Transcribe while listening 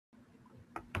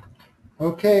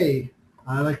Okay,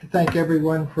 I'd like to thank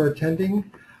everyone for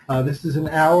attending. This is an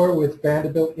hour with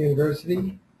Vanderbilt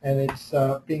University, and it's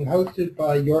being hosted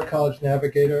by Your College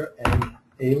Navigator and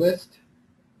A-List.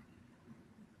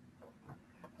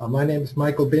 My name is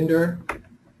Michael Binder,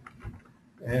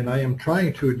 and I am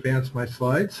trying to advance my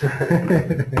slides.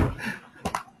 Here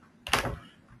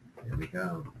we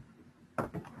go.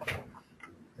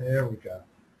 There we go.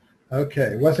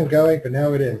 Okay, it wasn't going, but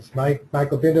now it is.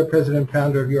 Michael Binder, President and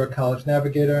Founder of Your College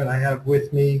Navigator, and I have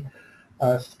with me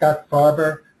Scott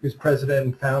Farber, who's President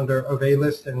and Founder of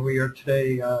A-List, and we are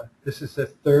today, this is the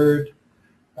third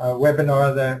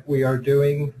webinar that we are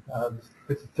doing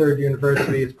with the third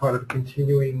university as part of a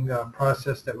continuing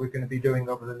process that we're going to be doing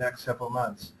over the next several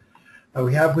months.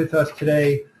 We have with us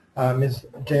today Ms.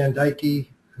 Jan Dieke,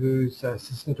 who's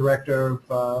Assistant Director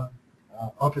of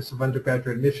Office of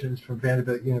Undergraduate Admissions from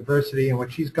Vanderbilt University, and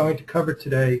what she's going to cover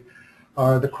today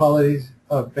are the qualities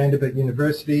of Vanderbilt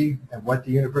University and what the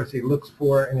university looks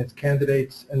for in its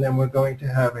candidates, and then we're going to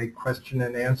have a question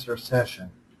and answer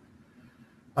session.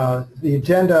 The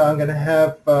agenda, I'm going to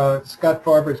have Scott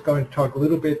Farber is going to talk a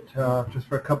little bit, just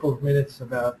for a couple of minutes,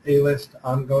 about A-List.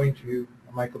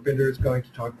 Michael Binder is going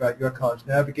to talk about Your College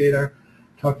Navigator,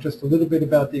 talk just a little bit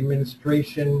about the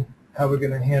administration, how we're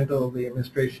going to handle the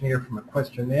administration here from a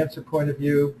question and answer point of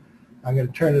view. I'm going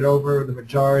to turn it over. The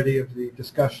majority of the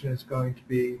discussion is going to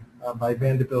be by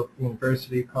Vanderbilt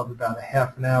University, probably about a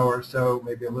half an hour or so,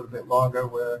 maybe a little bit longer,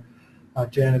 where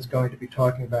Jan is going to be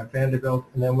talking about Vanderbilt,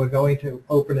 and then we're going to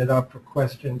open it up for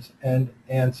questions and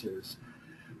answers.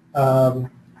 And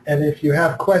if you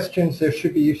have questions,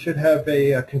 you should have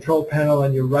a control panel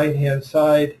on your right-hand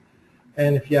side,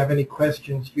 and if you have any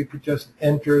questions, you could just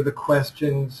enter the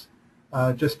questions.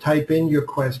 Just type in your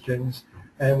questions,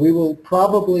 and we will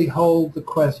probably hold the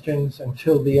questions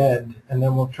until the end, and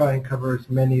then we'll try and cover as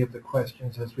many of the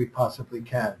questions as we possibly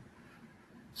can.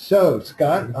 So,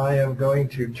 Scott, I am going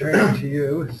to turn to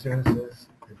you as soon as this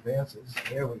advances.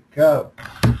 There we go.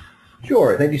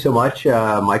 Sure. Thank you so much,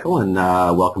 Michael, and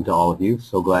welcome to all of you.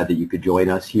 So glad that you could join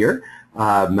us here.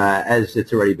 As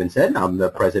it's already been said, I'm the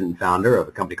president and founder of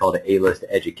a company called A-List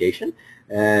Education,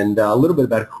 and a little bit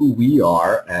about who we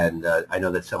are. And I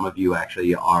know that some of you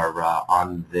actually are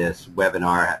on this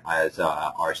webinar as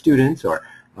our students or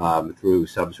through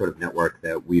some sort of network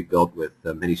that we've built with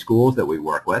many schools that we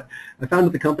work with. I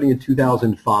founded the company in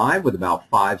 2005 with about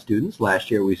 5 students.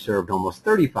 Last year we served almost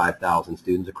 35,000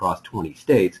 students across 20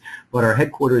 states, but our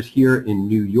headquarters here in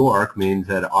New York means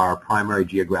that our primary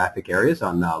geographic areas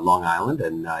on Long Island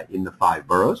and in the 5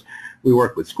 boroughs. We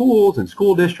work with schools and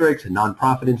school districts and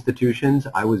nonprofit institutions.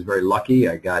 I was very lucky.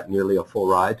 I got nearly a full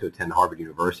ride to attend Harvard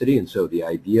University, and so the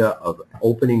idea of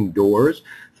opening doors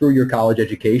through your college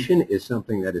education is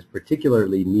something that is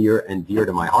particularly near and dear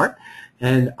to my heart.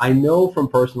 And I know from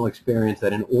personal experience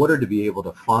that in order to be able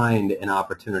to find an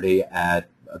opportunity at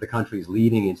the country's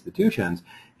leading institutions,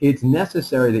 it's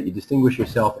necessary that you distinguish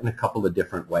yourself in a couple of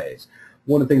different ways.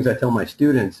 One of the things I tell my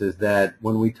students is that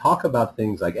when we talk about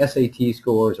things like SAT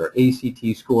scores or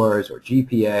ACT scores or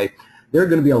GPA, there are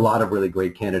going to be a lot of really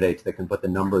great candidates that can put the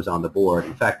numbers on the board.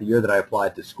 In fact, the year that I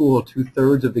applied to school,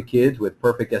 2/3 of the kids with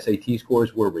perfect SAT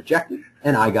scores were rejected,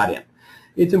 and I got in.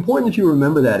 It's important that you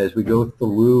remember that as we go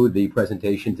through the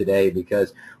presentation today,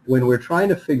 because when we're trying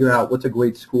to figure out what's a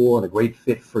great school and a great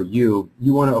fit for you,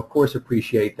 you want to, of course,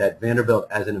 appreciate that Vanderbilt,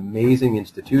 as an amazing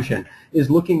institution, is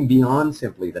looking beyond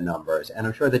simply the numbers. And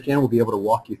I'm sure that Jan will be able to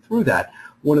walk you through that.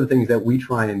 One of the things that we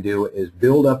try and do is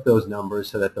build up those numbers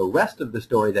so that the rest of the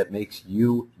story that makes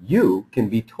you, you can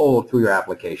be told through your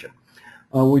application.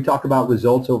 When we talk about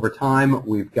results over time,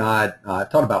 we've got, I've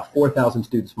taught about 4,000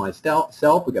 students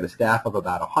myself. We've got a staff of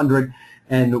about 100.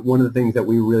 And one of the things that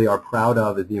we really are proud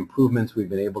of is the improvements we've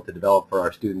been able to develop for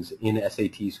our students in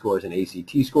SAT scores and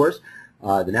ACT scores.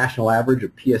 The national average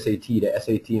of PSAT to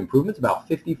SAT improvements about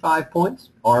 55 points.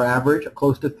 Our average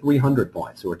close to 300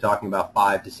 points. So we're talking about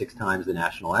 5 to 6 times the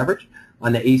national average.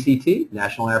 On the ACT,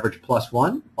 national average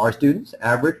 +1. Our students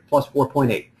average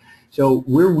 +4.8. So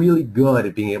we're really good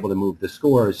at being able to move the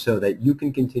scores so that you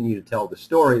can continue to tell the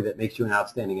story that makes you an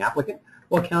outstanding applicant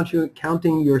while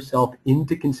counting yourself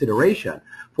into consideration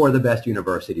for the best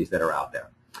universities that are out there.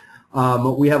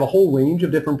 We have a whole range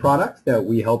of different products that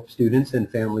we help students and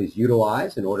families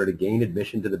utilize in order to gain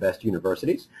admission to the best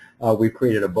universities. We've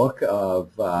created a book of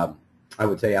I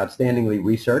would say outstandingly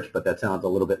researched, but that sounds a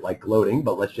little bit like gloating,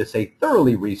 but let's just say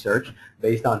thoroughly researched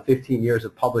based on 15 years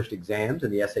of published exams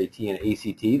in the SAT and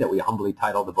ACT that we humbly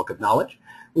title the Book of Knowledge.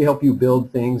 We help you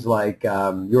build things like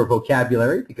your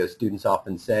vocabulary, because students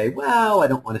often say, well, I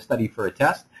don't want to study for a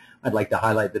test. I'd like to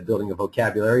highlight that building a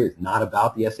vocabulary is not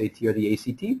about the SAT or the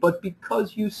ACT, but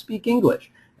because you speak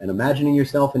English. And imagining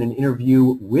yourself in an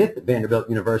interview with Vanderbilt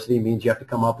University means you have to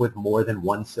come up with more than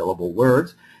one-syllable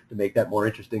words. To make that more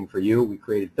interesting for you, we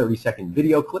created 30-second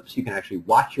video clips. You can actually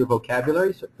watch your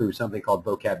vocabulary through something called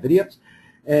Vocab Videos.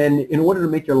 And in order to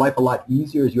make your life a lot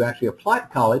easier as you actually apply to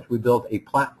college, we built a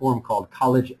platform called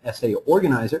College Essay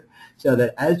Organizer, so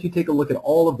that as you take a look at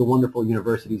all of the wonderful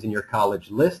universities in your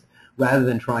college list, rather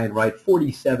than try and write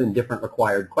 47 different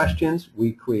required questions,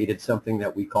 we created something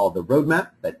that we call the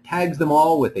roadmap that tags them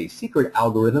all with a secret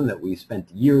algorithm that we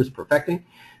spent years perfecting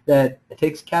that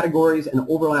takes categories and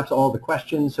overlaps all the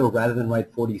questions. So rather than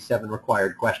write 47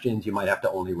 required questions, you might have to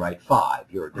only write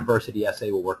 5. Your diversity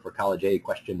essay will work for College A,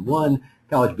 question 1,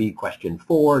 College B, question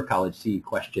 4, College C,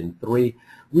 question 3.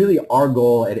 Really, our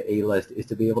goal at A-List is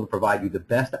to be able to provide you the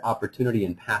best opportunity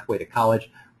and pathway to college,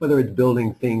 whether it's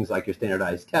building things like your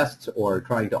standardized tests or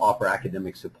trying to offer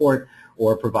academic support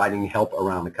or providing help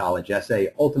around the college essay.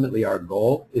 Ultimately, our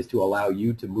goal is to allow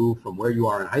you to move from where you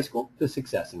are in high school to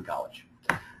success in college.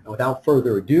 And without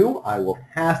further ado, I will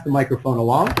pass the microphone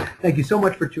along. Thank you so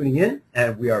much for tuning in,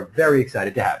 and we are very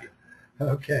excited to have you.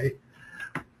 Okay.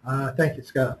 Thank you,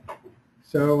 Scott.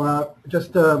 So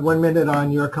just 1 minute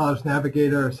on Your College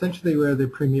Navigator. Essentially, we're the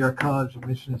premier college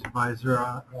admissions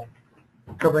advisor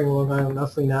covering Long Island,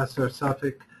 Nutley, Nassau,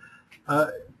 Suffolk.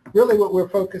 Really what we're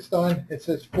focused on, it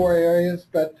says 4 areas,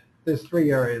 but there's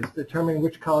 3 areas. Determining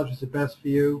which college is the best for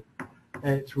you.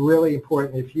 And it's really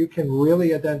important. If you can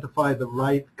really identify the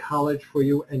right college for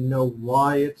you and know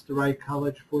why it's the right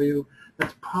college for you,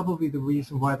 that's probably the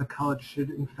reason why the college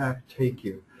should, in fact, take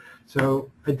you.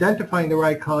 So identifying the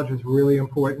right college is really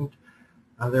important.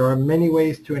 There are many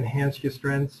ways to enhance your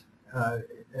strengths.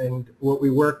 And what we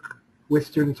work with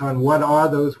students on, what are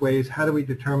those ways? How do we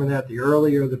determine that? The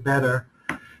earlier, the better.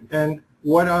 And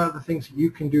what are the things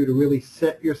you can do to really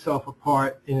set yourself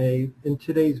apart in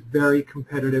today's very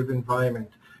competitive environment?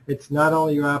 It's not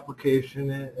only your application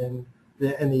and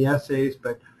the essays,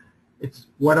 but it's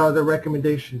what are the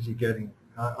recommendations you're getting?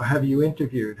 Have you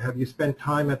interviewed? Have you spent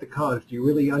time at the college? Do you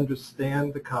really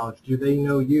understand the college? Do they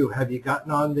know you? Have you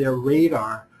gotten on their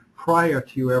radar prior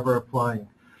to you ever applying?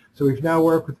 So we've now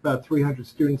worked with about 300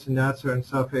 students in Nassau and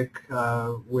Suffolk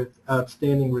with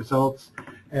outstanding results.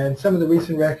 And some of the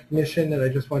recent recognition that I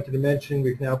just wanted to mention,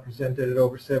 we've now presented at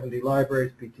over 70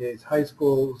 libraries, PTAs, high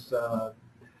schools,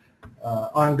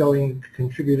 ongoing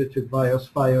contributor to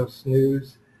FiOS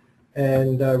News,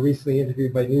 and recently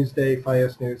interviewed by Newsday,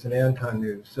 FiOS News, and Anton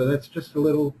News. So that's just a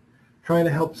little trying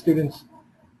to help students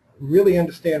really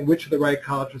understand which are the right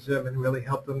colleges are and really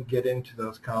help them get into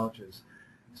those colleges.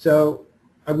 So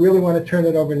I really want to turn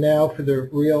it over now for the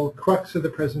real crux of the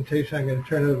presentation. I'm going to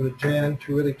turn it over to Jan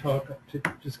to really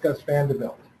discuss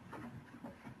Vanderbilt.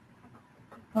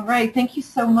 All right, thank you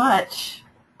so much.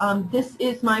 This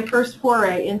is my first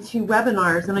foray into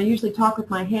webinars, and I usually talk with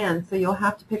my hands, so you'll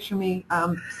have to picture me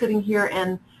sitting here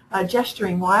and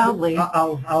gesturing wildly.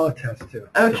 I'll attest to it.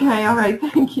 Okay, all right,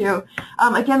 thank you.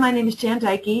 Again, my name is Jan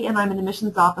Dieke, and I'm an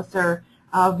admissions officer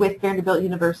with Vanderbilt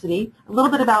University. A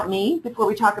little bit about me before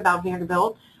we talk about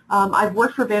Vanderbilt. I've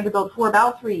worked for Vanderbilt for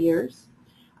about 3 years,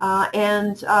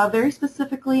 and very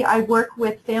specifically I work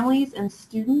with families and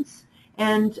students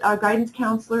and guidance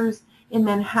counselors in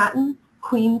Manhattan,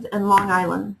 Queens, and Long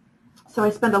Island. So I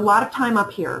spend a lot of time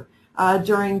up here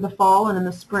during the fall and in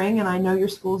the spring, and I know your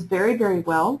schools very, very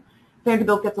well.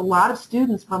 Vanderbilt gets a lot of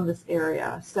students from this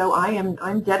area, so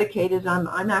I'm dedicated.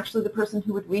 I'm actually the person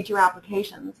who would read your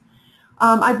applications.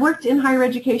 I've worked in higher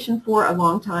education for a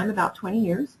long time, about 20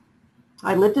 years.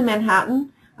 I lived in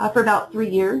Manhattan for about 3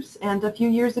 years, and a few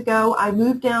years ago I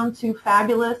moved down to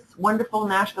fabulous, wonderful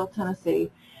Nashville,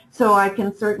 Tennessee. So I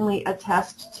can certainly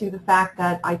attest to the fact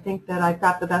that I think that I've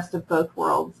got the best of both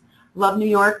worlds. Love New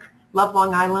York, love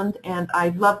Long Island, and I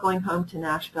love going home to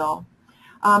Nashville.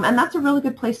 And that's a really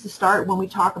good place to start when we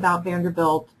talk about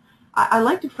Vanderbilt. I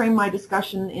like to frame my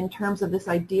discussion in terms of this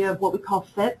idea of what we call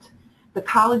fit. The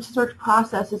college search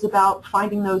process is about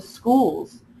finding those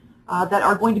schools that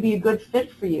are going to be a good fit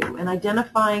for you and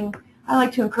identifying. I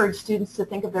like to encourage students to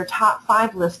think of their top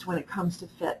 5 list when it comes to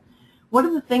fit. What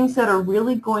are the things that are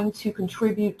really going to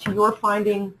contribute to your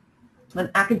finding an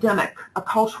academic, a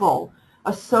cultural,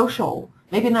 a social,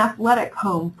 maybe an athletic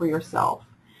home for yourself?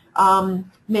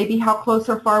 Maybe how close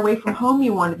or far away from home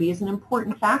you want to be is an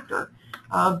important factor.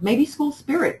 Maybe school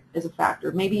spirit is a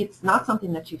factor. Maybe it's not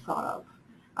something that you thought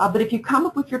of. But if you come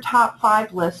up with your top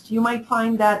 5 list, you might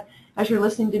find that as you're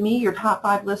listening to me, your top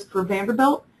 5 list for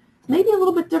Vanderbilt is maybe a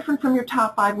little bit different from your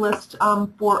top 5 list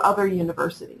for other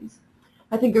universities.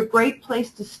 I think a great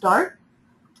place to start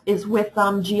is with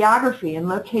geography and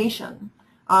location,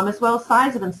 as well as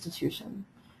size of institution.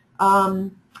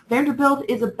 Vanderbilt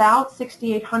is about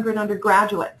 6,800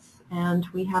 undergraduates, and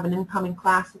we have an incoming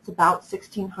class that's about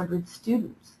 1,600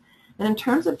 students. And in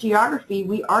terms of geography,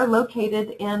 we are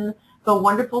located in the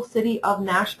wonderful city of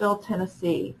Nashville,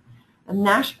 Tennessee. And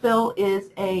Nashville is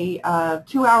a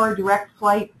 2-hour direct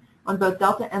flight on both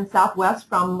Delta and Southwest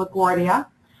from LaGuardia.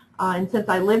 And since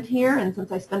I lived here and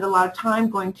since I spend a lot of time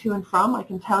going to and from, I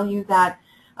can tell you that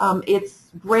it's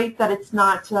great that it's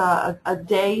not a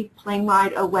day plane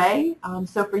ride away.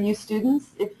 So for you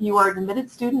students, if you are an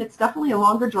admitted student, it's definitely a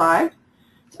longer drive.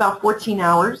 It's about 14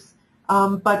 hours.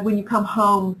 But when you come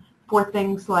home for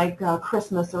things like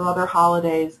Christmas or other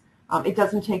holidays, it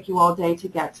doesn't take you all day to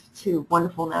get to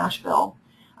wonderful Nashville.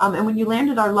 And when you land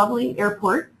at our lovely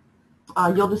airport,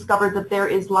 you'll discover that there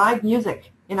is live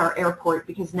music in our airport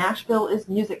because Nashville is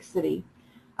Music City.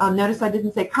 Notice I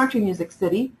didn't say Country Music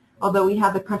City, although we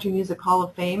have the Country Music Hall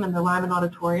of Fame and the Ryman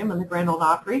Auditorium and the Grand Ole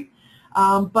Opry.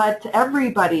 But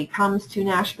everybody comes to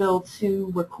Nashville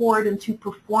to record and to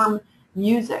perform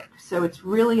music. So it's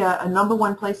really a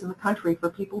 #1 place in the country for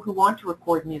people who want to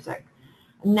record music.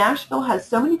 Nashville has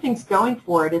so many things going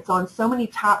for it. It's on so many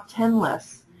top 10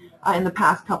 lists in the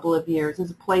past couple of years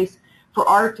as a place for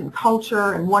art and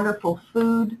culture and wonderful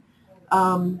food.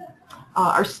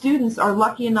 Our students are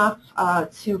lucky enough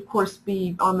to, of course,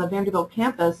 be on the Vanderbilt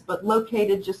campus, but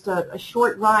located just a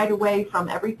short ride away from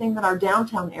everything that our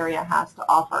downtown area has to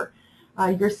offer.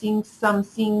 You're seeing some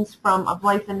scenes of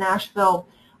life in Nashville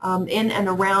in and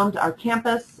around our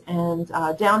campus and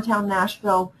downtown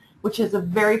Nashville, which is a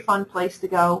very fun place to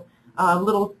go. A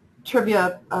little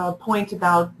trivia point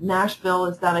about Nashville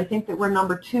is that I think that we're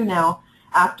 #2 now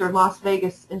after Las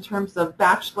Vegas in terms of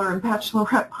bachelor and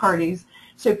bachelorette parties.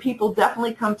 So people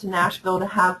definitely come to Nashville to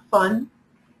have fun,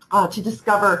 to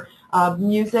discover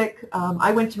music.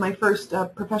 I went to my first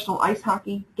professional ice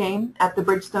hockey game at the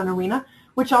Bridgestone Arena,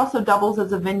 which also doubles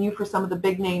as a venue for some of the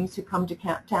big names who come to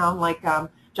town, like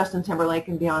Justin Timberlake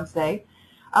and Beyonce.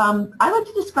 I like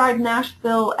to describe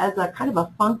Nashville as a kind of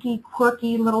a funky,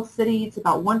 quirky little city. It's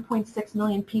about 1.6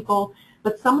 million people,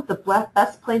 but some of the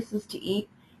best places to eat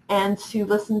and to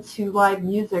listen to live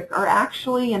music are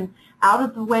actually in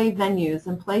out-of-the-way venues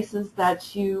and places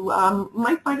that you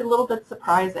might find a little bit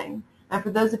surprising. And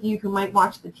for those of you who might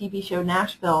watch the TV show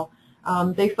Nashville,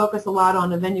 they focus a lot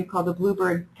on a venue called the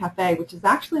Bluebird Cafe, which is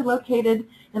actually located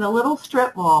in a little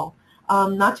strip mall,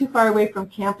 not too far away from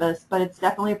campus, but it's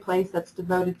definitely a place that's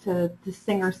devoted to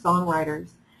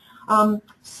singer-songwriters.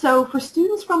 So for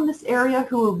students from this area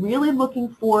who are really looking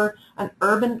for an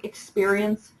urban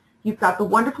experience, you've got the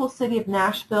wonderful city of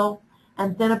Nashville,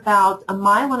 and then about 1.5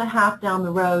 miles down the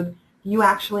road, you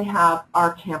actually have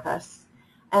our campus.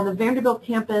 And the Vanderbilt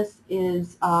campus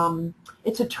is,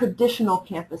 it's a traditional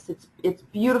campus. It's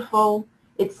beautiful.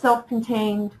 It's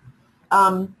self-contained.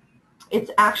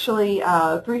 It's actually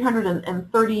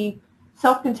 330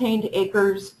 self-contained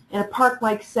acres in a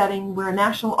park-like setting. We're a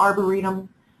national arboretum.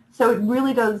 So it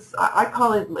really does, I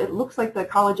call it, it looks like the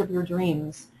college of your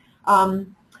dreams.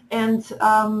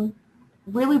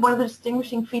 Really one of the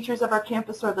distinguishing features of our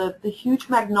campus are the huge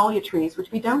magnolia trees,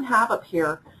 which we don't have up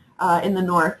here in the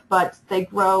north, but they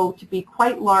grow to be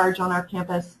quite large on our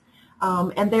campus,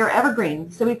 and they are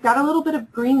evergreen. So we've got a little bit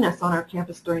of greenness on our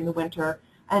campus during the winter,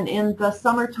 and in the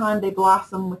summertime they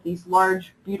blossom with these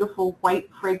large, beautiful, white,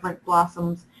 fragrant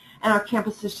blossoms, and our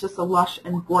campus is just a lush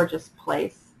and gorgeous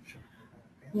place.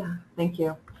 Yeah, thank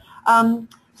you.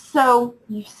 So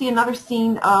you see another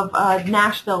scene of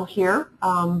Nashville here,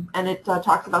 and it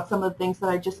talks about some of the things that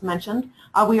I just mentioned.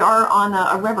 We are on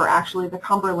a river, actually, the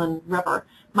Cumberland River.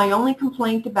 My only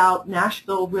complaint about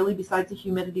Nashville, really, besides the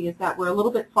humidity, is that we're a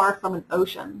little bit far from an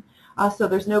ocean. So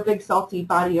there's no big salty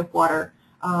body of water,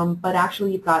 but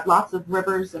actually you've got lots of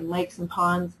rivers and lakes and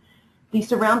ponds. The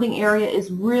surrounding area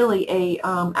is really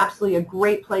absolutely a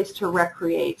great place to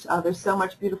recreate. There's so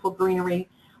much beautiful greenery.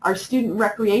 Our Student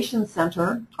Recreation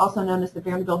Center, also known as the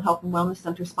Vanderbilt Health and Wellness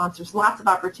Center, sponsors lots of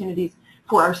opportunities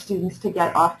for our students to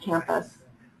get off campus.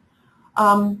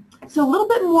 So a little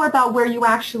bit more about where you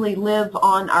actually live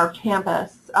on our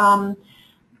campus.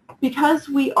 Because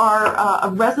we are a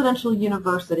residential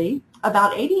university,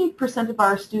 about 88% of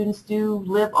our students do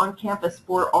live on campus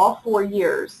for all 4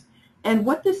 years. And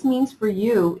what this means for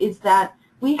you is that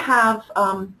we have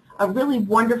a really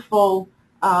wonderful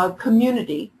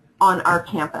community on our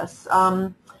campus.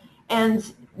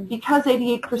 And because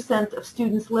 88% of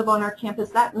students live on our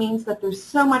campus, that means that there's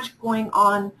so much going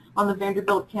on the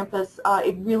Vanderbilt campus.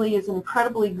 It really is an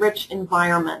incredibly rich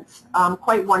environment,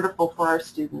 quite wonderful for our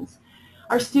students.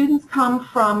 Our students come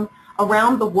from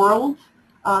around the world.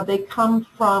 They come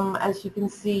from, as you can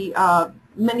see,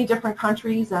 many different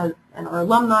countries, and our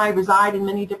alumni reside in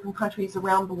many different countries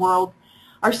around the world.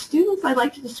 Our students, I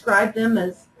like to describe them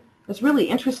as really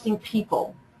interesting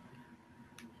people.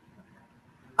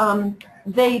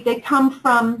 They come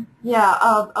from,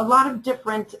 a lot of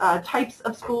different types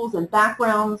of schools and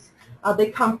backgrounds. They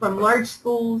come from large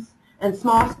schools and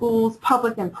small schools,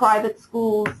 public and private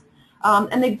schools,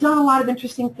 and they've done a lot of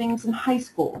interesting things in high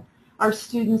school. Our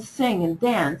students sing and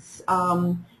dance.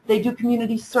 They do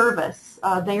community service.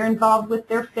 They are involved with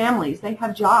their families. They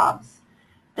have jobs.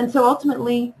 And so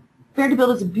ultimately,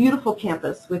 Vanderbilt is a beautiful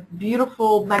campus with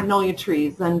beautiful magnolia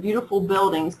trees and beautiful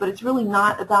buildings, but it's really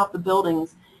not about the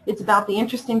buildings. It's about the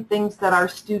interesting things that our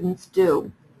students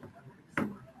do.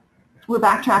 We're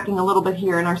backtracking a little bit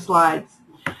here in our slides.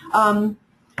 Our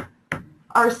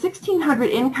 1,600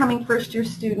 incoming first-year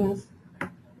students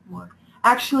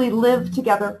actually live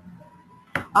together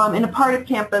in a part of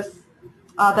campus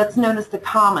that's known as the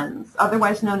Commons,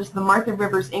 otherwise known as the Martha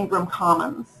Rivers Ingram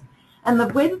Commons. And the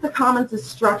way that the Commons is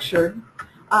structured,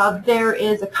 there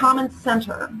is a Commons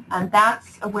Center, and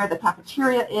that's where the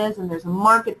cafeteria is, and there's a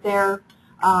market there.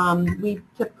 We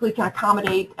typically can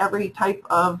accommodate every type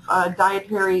of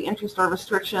dietary interest or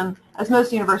restriction, as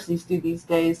most universities do these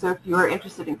days. So if you're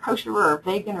interested in kosher or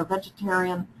vegan or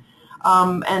vegetarian,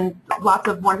 and lots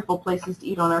of wonderful places to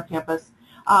eat on our campus.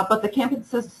 But the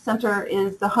Campus Center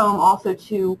is the home also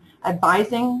to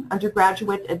advising,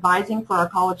 undergraduate advising for our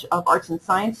College of Arts and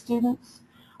Science students.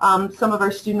 Some of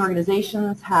our student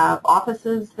organizations have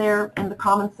offices there in the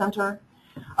Commons Center.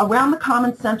 Around the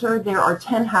Commons Center there are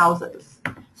 10 houses.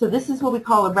 So this is what we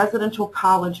call a residential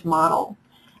college model.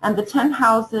 And the 10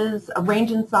 houses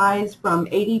range in size from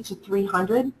 80 to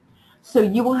 300. So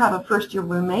you will have a first-year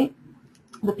roommate.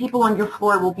 The people on your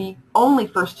floor will be only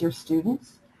first-year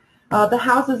students. The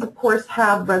houses, of course,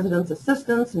 have residence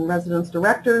assistants and residence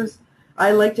directors.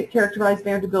 I like to characterize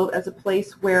Vanderbilt as a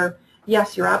place where,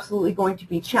 yes, you're absolutely going to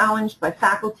be challenged by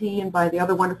faculty and by the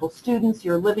other wonderful students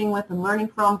you're living with and learning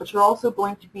from, but you're also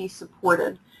going to be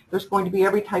supported. There's going to be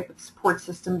every type of support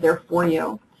system there for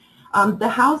you. The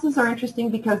houses are interesting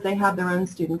because they have their own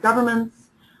student governments.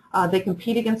 They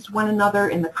compete against one another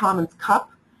in the Commons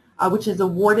Cup, which is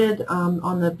awarded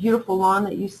on the beautiful lawn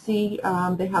that you see.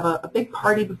 They have a big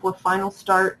party before finals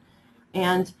start,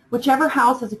 and whichever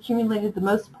house has accumulated the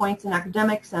most points in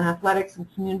academics and athletics and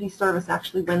community service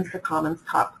actually wins the Commons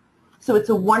Cup. So it's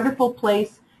a wonderful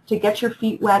place to get your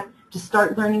feet wet, to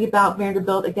start learning about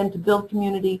Vanderbilt, again, to build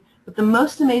community. But the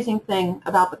most amazing thing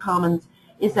about the Commons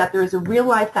is that there is a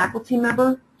real-life faculty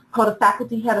member called a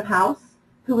faculty head of house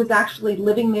who is actually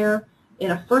living there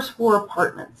in a first-floor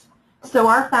apartment. So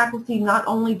our faculty, not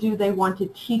only do they want to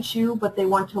teach you, but they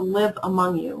want to live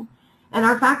among you. And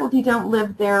our faculty don't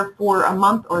live there for a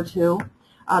month or two.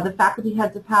 The faculty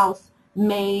heads of house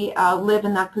may live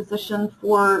in that position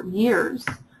for years.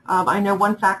 I know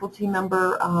one faculty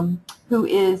member who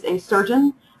is a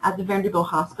surgeon at the Vanderbilt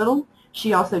Hospital.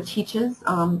 She also teaches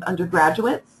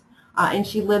undergraduates, and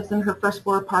she lives in her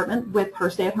first-floor apartment with her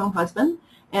stay-at-home husband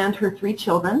and her 3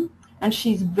 children. And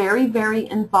she's very, very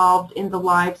involved in the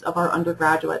lives of our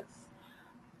undergraduates.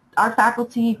 Our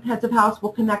faculty heads of house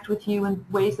will connect with you in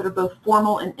ways that are both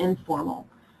formal and informal.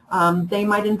 They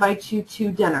might invite you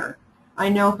to dinner. I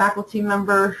know a faculty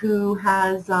member who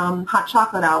has hot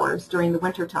chocolate hours during the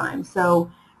winter time.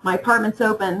 So my apartment's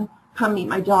open, come meet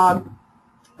my dog,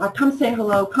 come say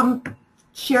hello, come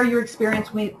share your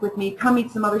experience with me, come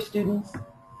meet some other students.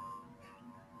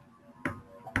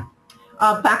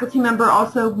 A faculty member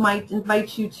also might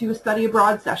invite you to a study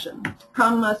abroad session.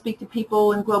 Come speak to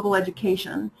people in global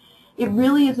education. It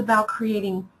really is about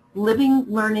creating living,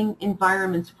 learning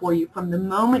environments for you from the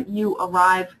moment you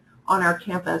arrive on our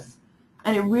campus.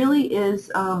 And it really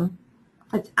is,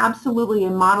 it's absolutely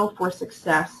a model for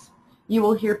success. You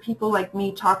will hear people like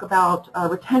me talk about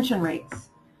retention rates.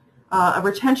 A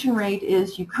retention rate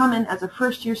is you come in as a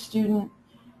first-year student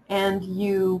and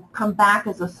you come back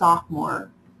as a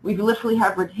sophomore. We literally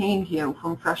have retained you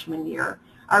from freshman year.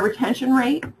 Our retention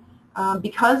rate,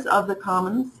 because of the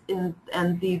Commons and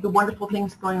the wonderful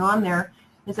things going on there,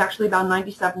 is actually about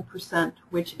 97%,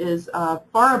 which is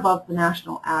far above the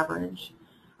national average.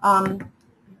 And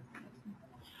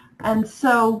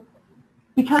so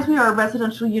because we are a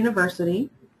residential university,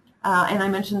 and I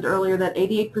mentioned earlier that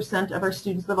 88% of our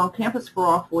students live on campus for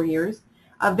all 4 years,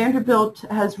 Vanderbilt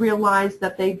has realized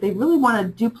that they really want to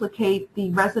duplicate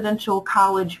the residential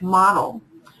college model.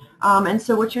 And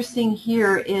so what you're seeing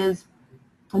here is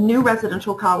a new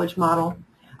residential college model,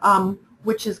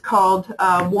 which is called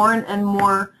Warren and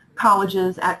Moore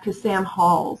Colleges at Kassam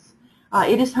Halls.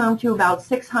 It is home to about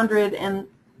 600 and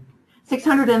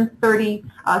 630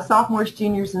 sophomores,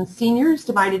 juniors, and seniors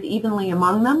divided evenly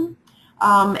among them.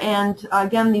 And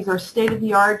again, these are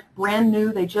state-of-the-art, brand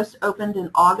new. They just opened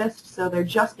in August, so they're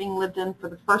just being lived in for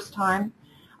the first time.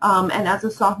 And as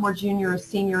a sophomore, junior, or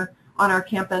senior on our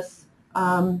campus,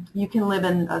 you can live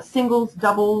in singles,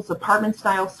 doubles,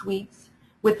 apartment-style suites.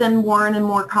 Within Warren and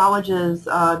Moore colleges,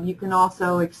 you can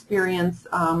also experience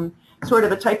sort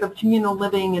of a type of communal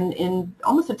living in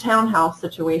almost a townhouse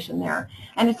situation there.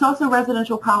 And it's also a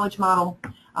residential college model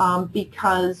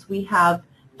because we have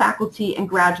faculty and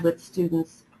graduate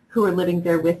students who are living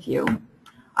there with you.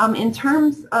 In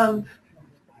terms of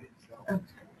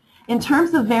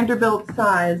Vanderbilt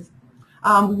size,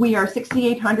 we are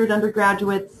 6,800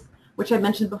 undergraduates, which I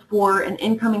mentioned before, an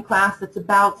incoming class that's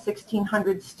about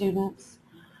 1,600 students.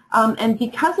 And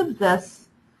because of this,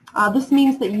 this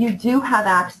means that you do have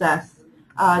access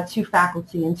to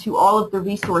faculty and to all of the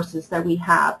resources that we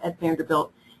have at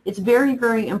Vanderbilt. It's very,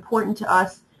 very important to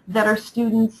us that our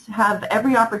students have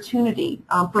every opportunity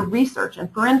for research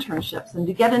and for internships and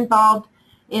to get involved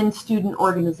in student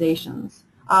organizations.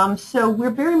 So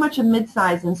we're very much a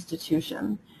mid-sized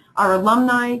institution. Our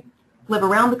alumni live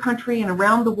around the country and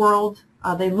around the world.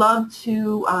 They love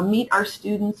to meet our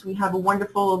students. We have a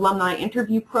wonderful alumni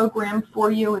interview program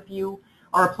for you if you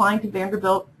are applying to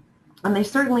Vanderbilt. And they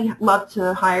certainly love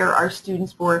to hire our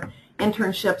students for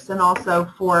internships and also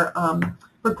for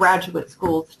graduate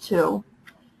schools too.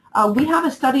 We have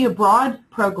a study abroad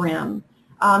program.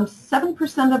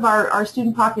 7% of our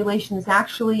student population is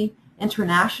actually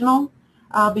international,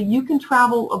 but you can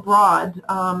travel abroad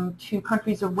to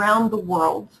countries around the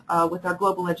world with our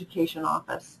Global Education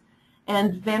Office.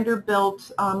 And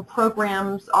Vanderbilt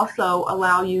programs also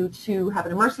allow you to have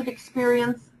an immersive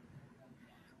experience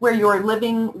where you're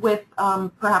living with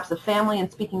perhaps a family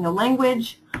and speaking a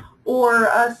language, or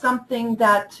something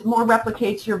that more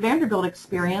replicates your Vanderbilt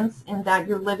experience in that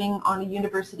you're living on a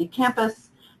university campus,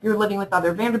 you're living with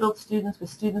other Vanderbilt students, with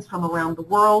students from around the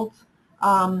world,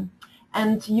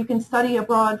 and you can study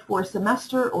abroad for a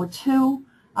semester or two.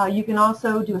 You can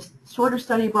also do a shorter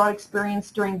study abroad experience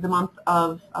during the month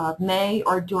of May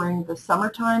or during the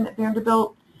summertime at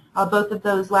Vanderbilt. Both of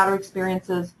those latter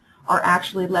experiences are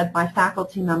actually led by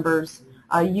faculty members.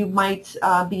 You might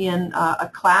be in a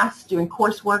class doing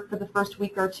coursework for the first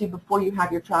week or two before you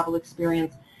have your travel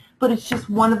experience, but it's just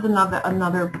one of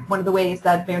the ways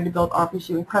that Vanderbilt offers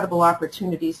you incredible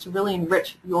opportunities to really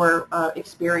enrich your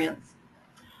experience.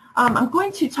 I'm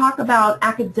going to talk about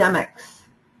academics,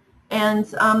 and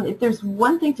if there's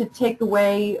one thing to take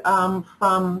away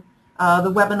from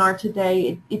the webinar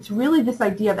today, it's really this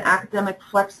idea of academic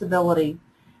flexibility.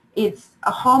 It's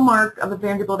a hallmark of a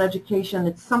Vanderbilt education.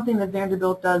 It's something that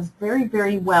Vanderbilt does very,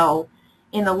 very well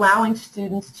in allowing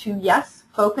students to, yes,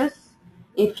 focus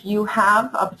if you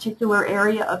have a particular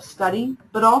area of study,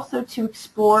 but also to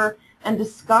explore and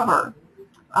discover,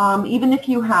 even if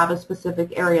you have a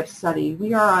specific area of study.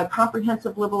 We are a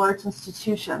comprehensive liberal arts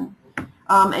institution,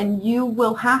 and you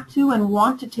will have to and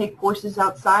want to take courses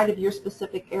outside of your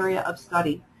specific area of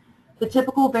study. The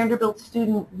typical Vanderbilt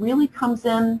student really comes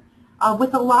in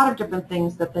with a lot of different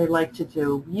things that they like to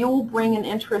do. You'll bring an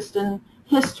interest in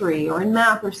history or in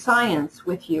math or science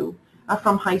with you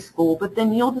from high school, but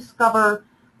then you'll discover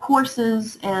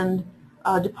courses and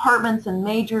departments and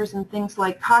majors in things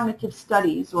like cognitive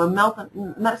studies or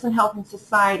medicine, health, and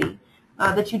society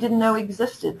that you didn't know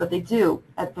existed, but they do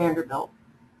at Vanderbilt.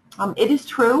 It is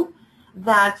true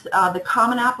that the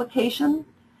common application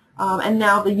and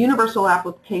now the universal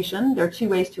application, there are two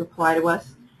ways to apply to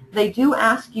us. They do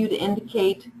ask you to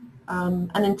indicate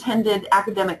an intended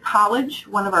academic college,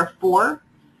 one of our four,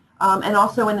 and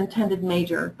also an intended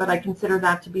major, but I consider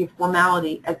that to be a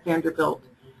formality at Vanderbilt.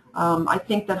 I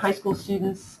think that high school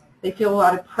students, they feel a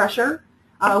lot of pressure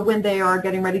when they are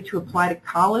getting ready to apply to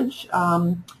college.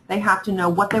 They have to know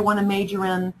what they want to major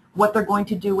in, what they're going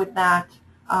to do with that,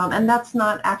 and that's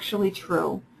not actually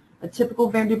true. A typical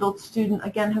Vanderbilt student,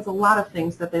 again, has a lot of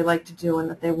things that they like to do and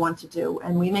that they want to do,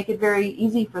 and we make it very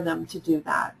easy for them to do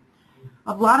that.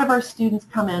 A lot of our students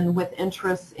come in with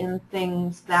interests in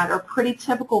things that are pretty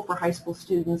typical for high school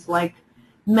students, like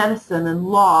medicine and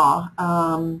law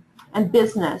and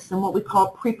business and what we call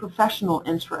pre-professional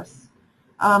interests.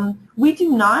 We do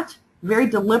not very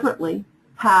deliberately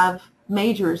have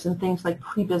majors in things like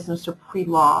pre-business or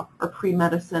pre-law or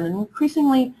pre-medicine, and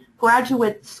increasingly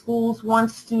graduate schools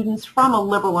want students from a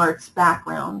liberal arts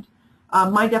background.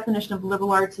 My definition of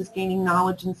liberal arts is gaining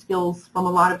knowledge and skills from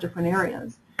a lot of different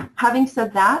areas. Having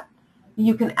said that,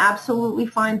 you can absolutely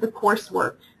find the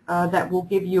coursework that will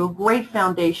give you a great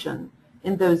foundation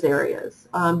in those areas.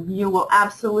 You will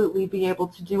absolutely be able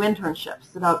to do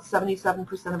internships. About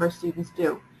 77% of our students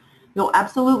do. You'll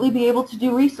absolutely be able to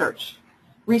do research.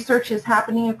 Research is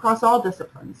happening across all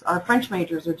disciplines. Our French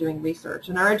majors are doing research,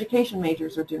 and our education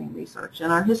majors are doing research,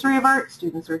 and our history of art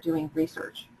students are doing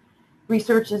research.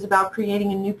 Research is about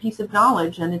creating a new piece of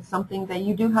knowledge, and it's something that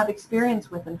you do have experience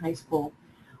with in high school.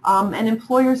 And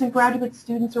employers and graduate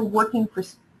students are looking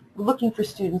for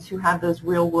students who have those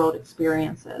real-world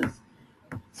experiences.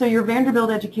 So your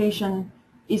Vanderbilt education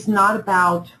is not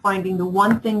about finding the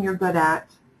one thing you're good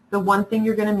at, the one thing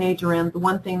you're going to major in, the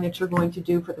one thing that you're going to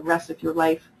do for the rest of your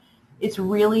life. It's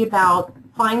really about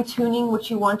fine-tuning what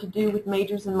you want to do with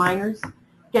majors and minors,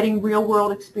 getting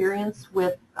real-world experience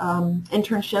with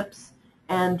internships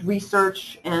and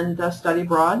research and study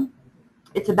abroad.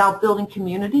 It's about building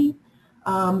community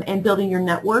and building your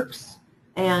networks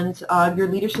and your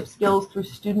leadership skills through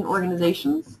student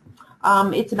organizations.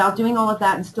 It's about doing all of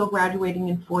that and still graduating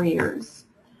in 4 years.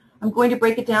 I'm going to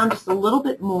break it down just a little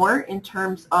bit more in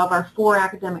terms of our 4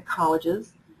 academic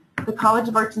colleges. The College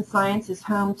of Arts and Science is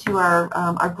home to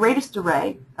our greatest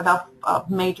array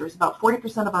of majors. About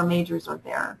 40% of our majors are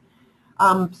there.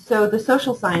 So the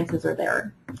social sciences are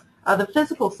there. The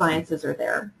physical sciences are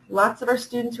there. Lots of our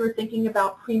students who are thinking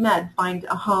about pre-med find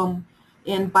a home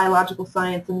in biological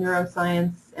science and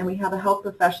neuroscience, and we have a health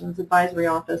professions advisory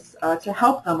office to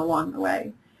help them along the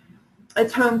way.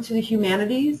 It's home to the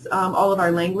humanities, all of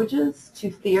our languages,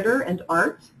 to theater and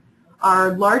art.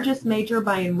 Our largest major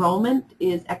by enrollment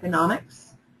is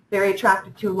economics, very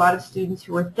attractive to a lot of students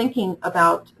who are thinking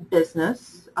about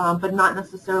business, but not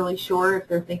necessarily sure if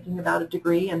they're thinking about a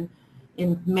degree in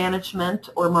management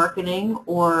or marketing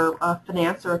or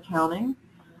finance or accounting.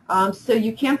 So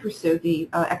you can pursue the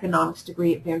economics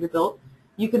degree at Vanderbilt.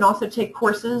 You can also take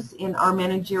courses in our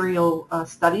managerial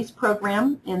studies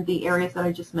program in the areas that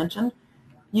I just mentioned.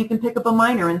 You can pick up a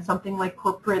minor in something like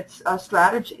corporate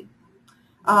strategy.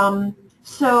 Quite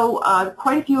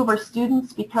a few of our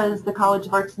students, because the College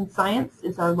of Arts and Science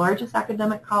is our largest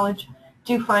academic college,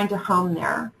 do find a home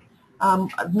there.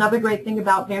 Another great thing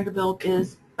about Vanderbilt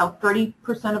is about 30%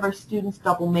 of our students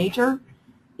double major.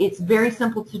 It's very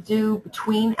simple to do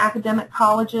between academic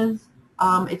colleges.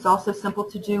 It's also simple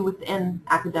to do within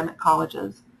academic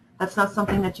colleges. That's not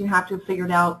something that you have to have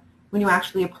figured out when you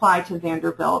actually apply to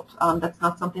Vanderbilt. That's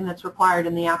not something that's required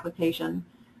in the application.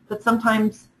 But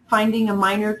sometimes finding a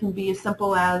minor can be as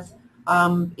simple as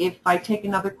if I take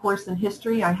another course in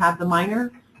history, I have the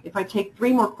minor. If I take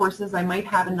 3 more courses, I might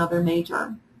have another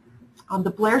major.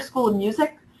 The Blair School of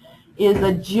Music is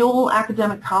a dual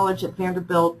academic college at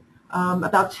Vanderbilt.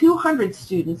 About 200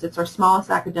 students, it's our smallest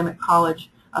academic college,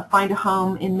 find a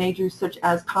home in majors such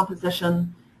as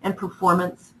composition and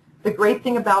performance. The great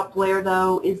thing about Blair,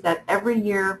 though, is that every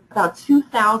year about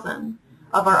 2,000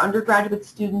 of our undergraduate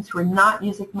students who are not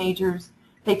music majors,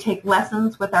 they take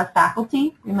lessons with our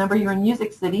faculty. Remember, you're in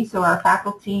Music City, so our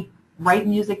faculty write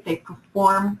music, they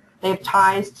perform, they have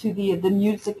ties to the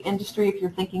music industry if you're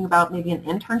thinking about maybe an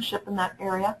internship in that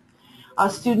area.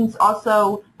 Students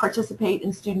also participate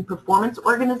in student performance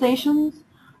organizations.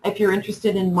 If you're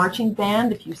interested in marching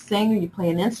band, if you sing or you play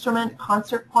an instrument,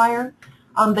 concert choir,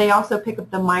 they also pick up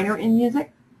the minor in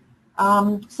music.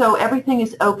 So everything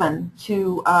is open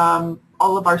to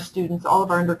all of our students, all of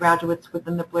our undergraduates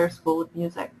within the Blair School of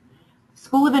Music.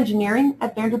 School of Engineering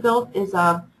at Vanderbilt is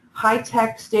a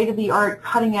high-tech, state-of-the-art,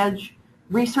 cutting-edge,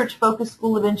 research-focused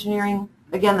School of Engineering.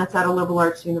 Again, that's at a liberal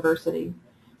arts university.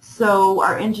 So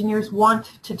our engineers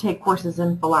want to take courses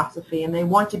in philosophy, and they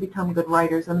want to become good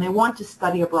writers, and they want to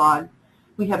study abroad.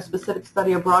 We have specific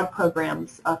study abroad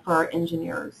programs for our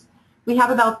engineers. We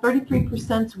have about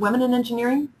 33% women in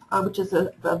engineering, which is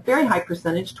a very high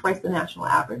percentage, twice the national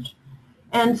average.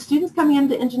 And students coming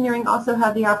into engineering also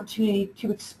have the opportunity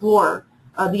to explore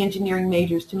the engineering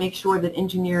majors to make sure that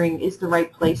engineering is the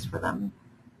right place for them.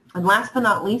 And last but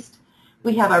not least,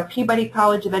 we have our Peabody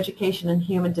College of Education and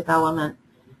Human Development.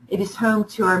 It is home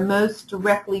to our most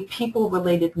directly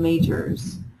people-related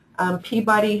majors.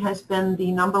 Peabody has been the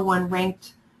 #1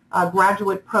 ranked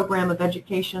graduate program of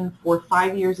education for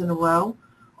 5 years in a row.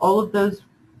 All of those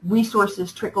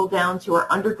resources trickle down to our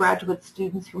undergraduate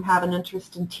students who have an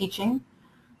interest in teaching.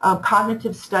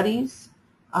 Cognitive studies,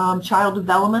 child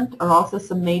development are also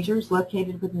some majors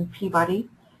located within Peabody.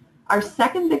 Our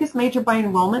second biggest major by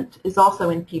enrollment is also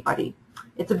in Peabody.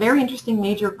 It's a very interesting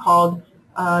major called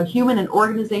Human and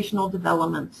Organizational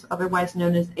Development, otherwise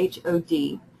known as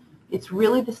HOD. It's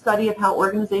really the study of how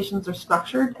organizations are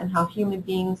structured and how human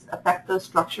beings affect those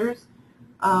structures.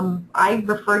 I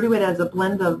refer to it as a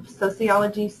blend of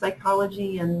sociology,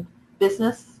 psychology, and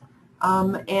business.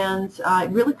 It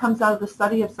really comes out of the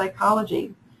study of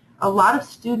psychology. A lot of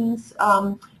students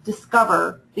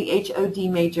discover the HOD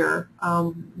major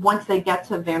once they get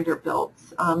to Vanderbilt.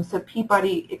 So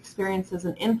Peabody experiences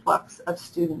an influx of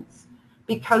students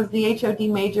because the HOD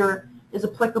major is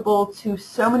applicable to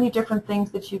so many different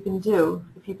things that you can do.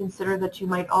 If you consider that you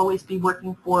might always be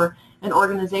working for an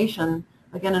organization,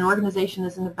 again, an organization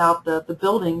isn't about the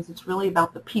buildings, it's really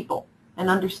about the people and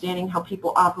understanding how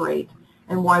people operate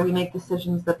and why we make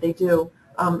decisions that they do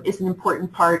is an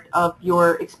important part of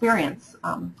your experience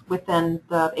within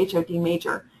the HOD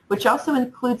major, which also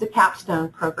includes a capstone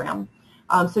program.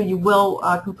 So you will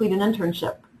complete an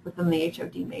internship within the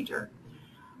HOD major.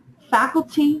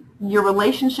 Faculty, your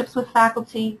relationships with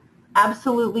faculty,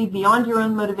 absolutely beyond your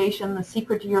own motivation, the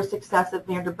secret to your success at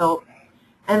Vanderbilt.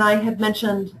 And I have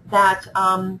mentioned that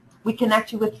we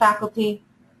connect you with faculty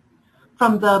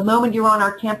from the moment you're on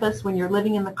our campus when you're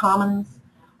living in the Commons.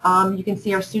 You can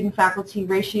see our student-faculty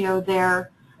ratio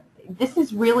there. This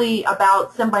is really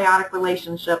about symbiotic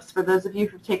relationships for those of you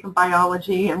who've taken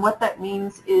biology, and what that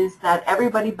means is that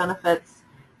everybody benefits.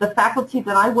 The faculty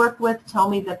that I work with tell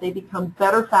me that they become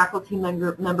better faculty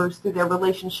members through their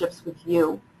relationships with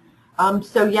you.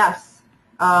 So yes,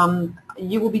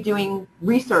 you will be doing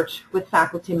research with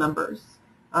faculty members.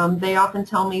 They often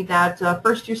tell me that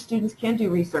first-year students can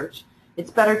do research. It's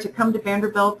better to come to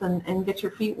Vanderbilt and get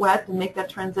your feet wet and make that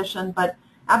transition, but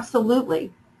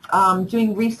absolutely,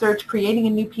 doing research, creating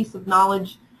a new piece of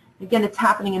knowledge, again, it's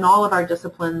happening in all of our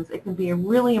disciplines. It can be a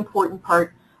really important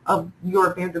part of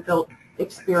your Vanderbilt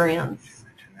experience.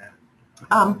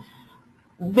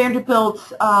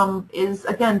 Vanderbilt is,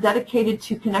 again, dedicated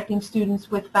to connecting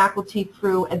students with faculty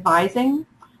through advising.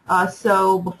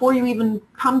 So before you even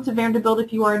come to Vanderbilt,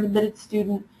 if you are an admitted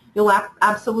student, you'll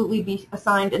absolutely be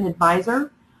assigned an advisor.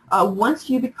 Once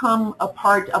you become a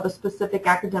part of a specific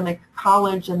academic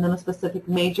college and then a specific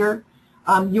major,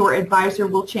 your advisor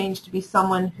will change to be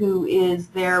someone who is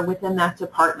there within that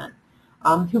department,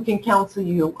 who can counsel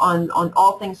you on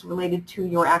all things related to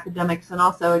your academics and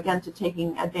also, again, to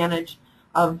taking advantage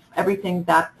of everything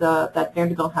that that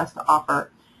Vanderbilt has to offer.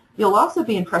 You'll also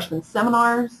be in freshman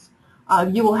seminars.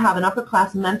 You will have an upper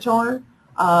class mentor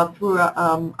through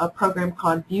a program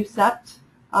called ViewSept.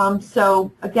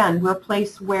 So again, we're a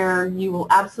place where you will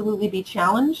absolutely be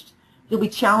challenged. You'll be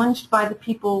challenged by the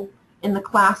people in the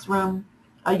classroom.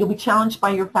 You'll be challenged by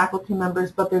your faculty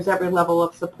members, but there's every level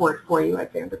of support for you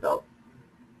at Vanderbilt.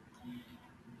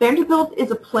 Vanderbilt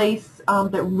is a place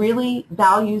that really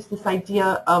values this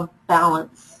idea of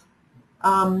balance.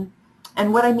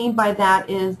 And what I mean by that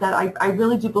is that I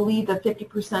really do believe that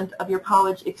 50% of your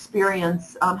college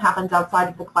experience happens outside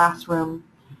of the classroom.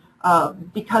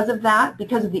 Because of that,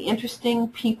 because of the interesting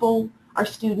people our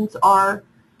students are,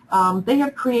 they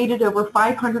have created over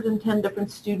 510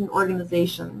 different student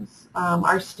organizations.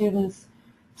 Our students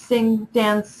sing,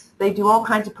 dance, they do all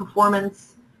kinds of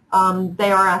performance.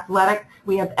 They are athletic.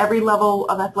 We have every level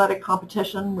of athletic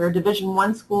competition. We're a Division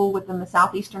I school within the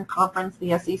Southeastern Conference,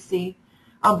 the SEC.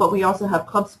 But we also have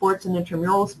club sports and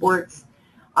intramural sports.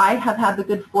 I have had the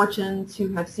good fortune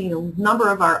to have seen a number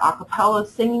of our a cappella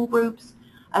singing groups,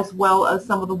 as well as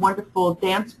some of the wonderful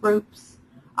dance groups.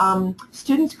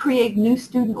 Students create new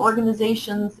student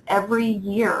organizations every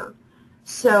year.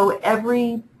 So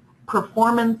every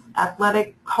performance,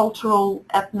 athletic, cultural,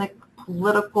 ethnic,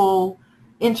 political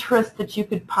interest that you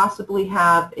could possibly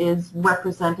have is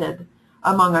represented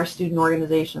among our student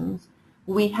organizations.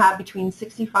 We have between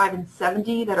 65 and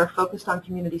 70 that are focused on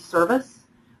community service.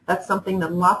 That's something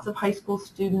that lots of high school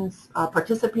students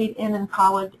participate in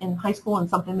college, in high school, and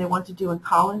something they want to do in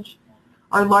college.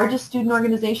 Our largest student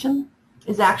organization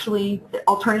is actually the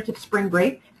Alternative Spring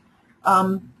Break.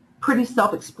 Pretty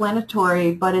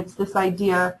self-explanatory, but it's this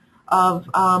idea of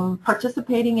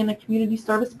participating in a community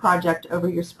service project over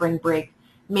your spring break.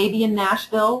 Maybe in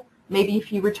Nashville, maybe if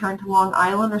you return to Long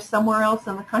Island or somewhere else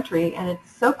in the country, and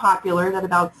it's so popular that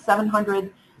about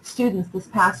 700 students this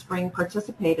past spring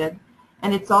participated,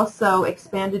 and it's also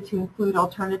expanded to include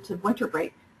alternative winter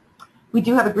break. We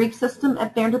do have a Greek system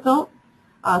at Vanderbilt,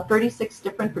 36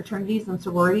 different fraternities and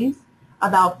sororities.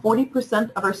 About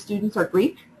 40% of our students are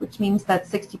Greek, which means that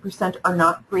 60% are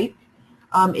not Greek.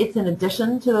 It's in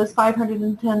addition to those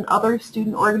 510 other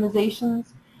student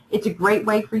organizations. It's a great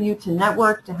way for you to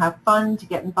network, to have fun, to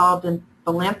get involved in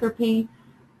philanthropy,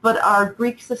 but our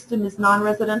Greek system is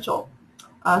non-residential.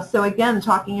 So again,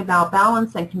 talking about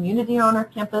balance and community on our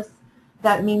campus,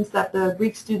 that means that the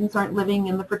Greek students aren't living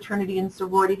in the fraternity and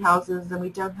sorority houses, and we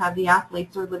don't have the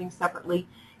athletes who are living separately.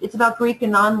 It's about Greek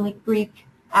and non-Greek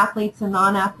athletes and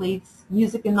non-athletes,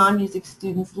 music and non-music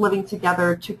students living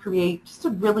together to create just a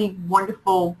really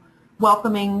wonderful,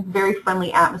 welcoming, very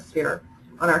friendly atmosphere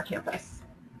on our campus.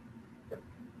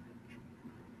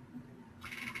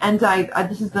 And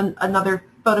this is another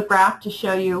photograph to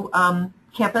show you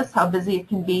campus, how busy it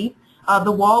can be.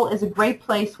 The wall is a great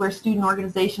place where student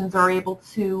organizations are able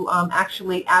to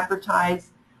actually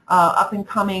advertise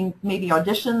up-and-coming maybe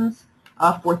auditions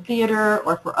for theater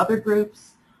or for other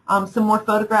groups. Some more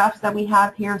photographs that we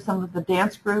have here, some of the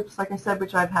dance groups, like I said,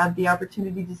 which I've had the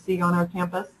opportunity to see on our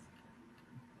campus.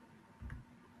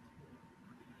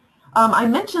 I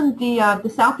mentioned the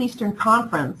Southeastern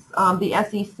Conference, the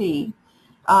SEC.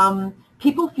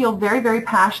 People feel very, very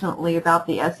passionately about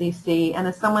the SEC, and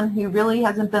as someone who really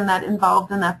hasn't been that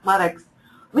involved in athletics,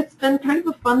 it's been kind of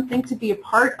a fun thing to be a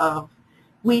part of.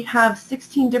 We have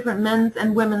 16 different men's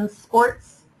and women's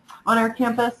sports on our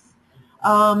campus.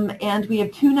 And we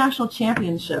have 2 national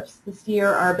championships. This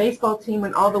year our baseball team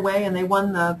went all the way and they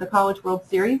won the College World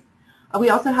Series.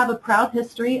 We also have a proud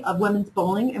history of women's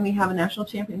bowling, and we have a national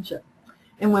championship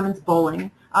in women's bowling.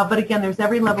 But again, there's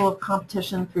every level of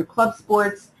competition through club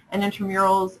sports and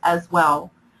intramurals as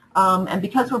well. And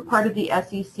because we're part of the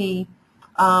SEC,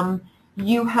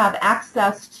 you have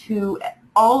access to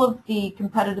all of the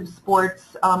competitive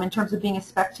sports in terms of being a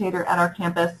spectator at our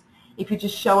campus if you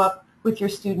just show up with your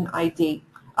student ID.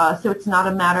 So it's not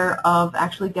a matter of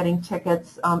actually getting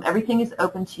tickets. Everything is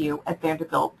open to you at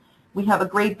Vanderbilt. We have a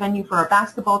great venue for our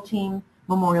basketball team,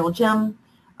 Memorial Gym.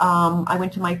 I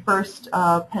went to my first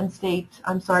Penn State.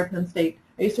 I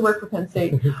used to work for Penn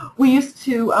State.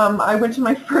 I went to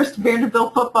my first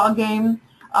Vanderbilt football game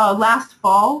last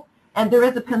fall, and there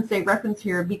is a Penn State reference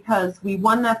here because we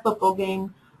won that football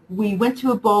game. We went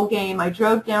to a bowl game. I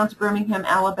drove down to Birmingham,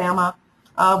 Alabama,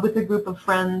 with a group of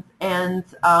friends, and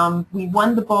we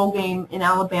won the bowl game in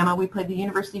Alabama. We played the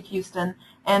University of Houston,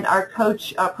 and our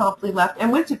coach promptly left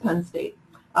and went to Penn State.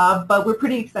 But we're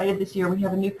pretty excited this year. We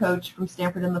have a new coach from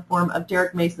Stanford in the form of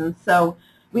Derek Mason. So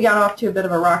we got off to a bit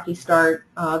of a rocky start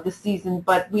this season,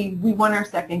 but we won our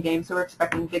second game, so we're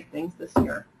expecting big things this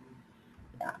year.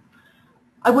 Yeah.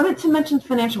 I wanted to mention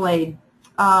financial aid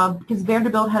because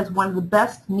Vanderbilt has one of the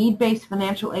best need-based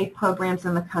financial aid programs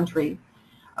in the country.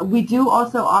 We do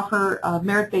also offer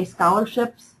merit-based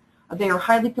scholarships. They are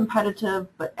highly competitive,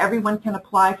 but everyone can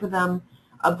apply for them.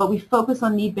 But we focus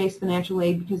on need-based financial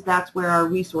aid because that's where our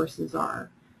resources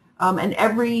are. And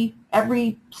every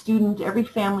student, every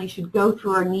family should go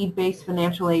through our need-based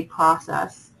financial aid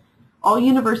process. All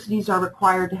universities are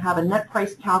required to have a net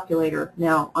price calculator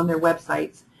now on their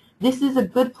websites. This is a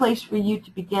good place for you to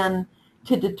begin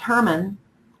to determine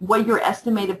what your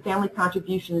estimated family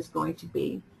contribution is going to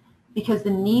be, because the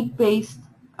need-based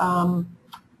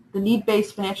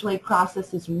financial aid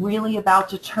process is really about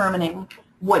determining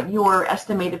what your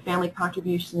estimated family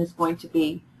contribution is going to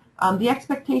be. The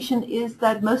expectation is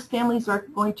that most families are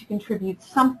going to contribute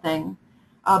something,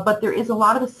 but there is a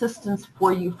lot of assistance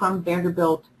for you from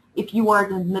Vanderbilt if you are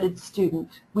an admitted student.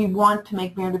 We want to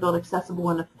make Vanderbilt accessible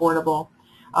and affordable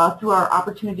through our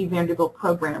Opportunity Vanderbilt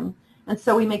program. And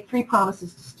so we make 3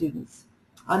 promises to students.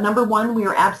 Number 1, we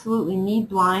are absolutely need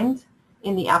blind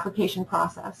in the application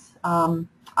process.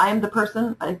 I am the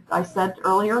person, I said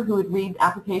earlier, who would read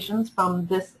applications from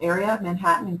this area,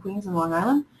 Manhattan and Queens and Long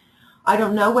Island. I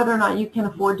don't know whether or not you can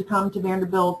afford to come to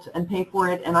Vanderbilt and pay for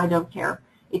it, and I don't care.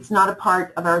 It's not a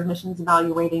part of our admissions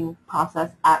evaluating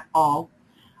process at all.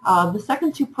 The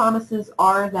second 2 promises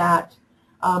are that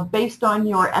based on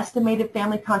your estimated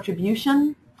family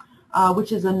contribution,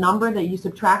 which is a number that you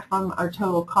subtract from our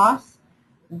total costs,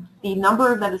 the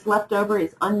number that is left over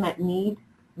is unmet need.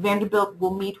 Vanderbilt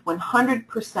will meet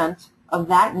 100% of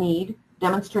that need,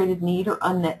 demonstrated need or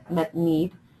unmet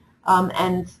need.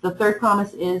 And the third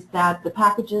promise is that the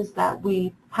packages that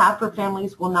we have for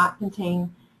families will not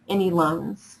contain any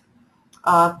loans.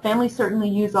 Families certainly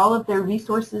use all of their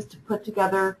resources to put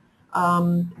together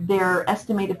their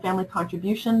estimated family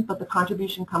contribution, but the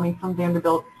contribution coming from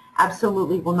Vanderbilt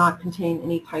absolutely will not contain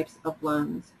any types of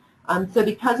loans. So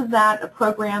because of that, a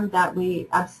program that we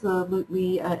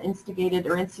absolutely instigated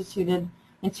or instituted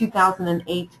in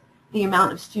 2008, the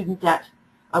amount of student debt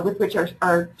with which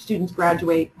our students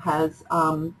graduate has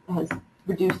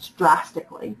reduced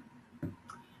drastically.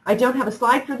 I don't have a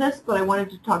slide for this, but I wanted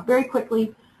to talk very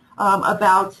quickly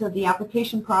about the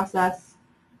application process.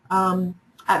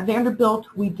 At Vanderbilt,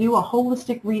 we do a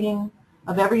holistic reading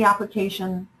of every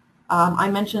application. I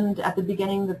mentioned at the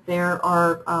beginning that there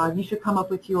are, you should come up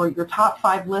with your top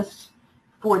 5 lists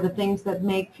for the things that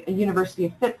make a university a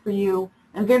fit for you,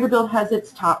 and Vanderbilt has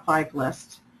its top 5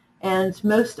 list. And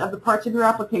most of the parts of your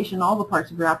application, all the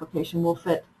parts of your application, will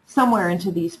fit somewhere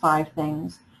into these 5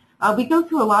 things. We go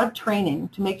through a lot of training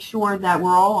to make sure that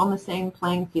we're all on the same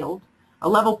playing field, a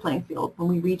level playing field, when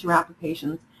we read your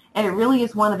applications. And it really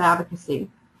is one of advocacy.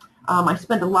 I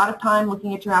spend a lot of time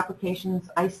looking at your applications.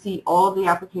 I see all of the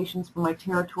applications for my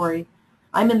territory.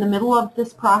 I'm in the middle of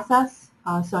this process,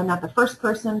 so I'm not the first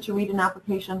person to read an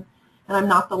application, and I'm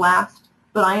not the last,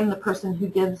 but I am the person who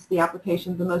gives the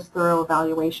application the most thorough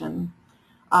evaluation.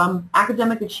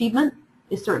 Academic achievement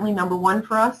is certainly number 1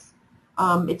 for us.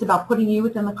 It's about putting you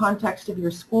within the context of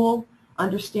your school,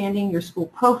 understanding your school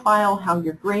profile, how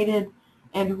you're graded,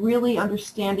 and really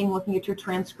understanding, looking at your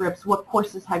transcripts, what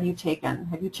courses have you taken?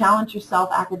 Have you challenged yourself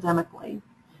academically?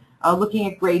 Looking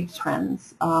at grade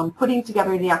trends, putting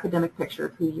together the academic picture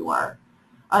of who you are.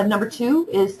 Number 2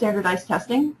 is standardized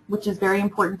testing, which is very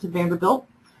important to Vanderbilt.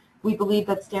 We believe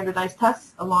that standardized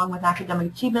tests, along with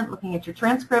academic achievement, looking at your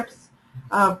transcripts,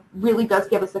 really does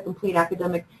give us a complete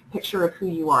academic picture of who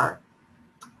you are.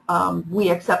 We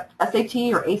accept SAT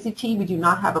or ACT. We do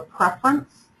not have a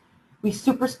preference. We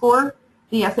superscore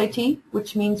the SAT,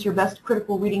 which means your best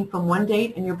critical reading from one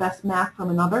date and your best math from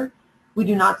another. We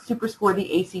do not superscore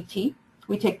the ACT.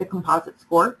 We take the composite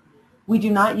score. We do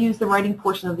not use the writing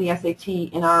portion of the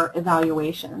SAT in our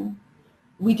evaluation.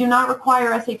 We do not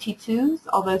require SAT 2s,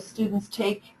 although students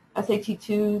take SAT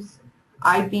 2s,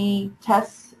 IB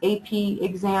tests, AP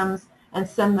exams, and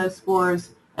send those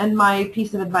scores. And my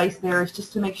piece of advice there is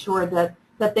just to make sure that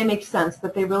they make sense,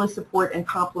 that they really support and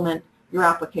complement your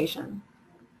application.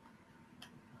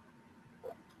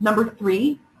 Number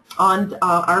 3 on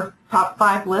our top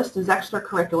 5 list is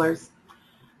extracurriculars.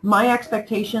 My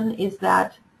expectation is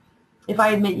that if I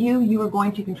admit you, you are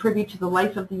going to contribute to the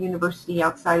life of the university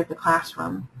outside of the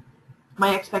classroom.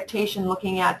 My expectation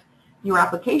looking at your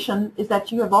application is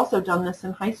that you have also done this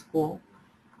in high school.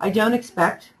 I don't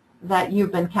expect that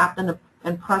you've been captain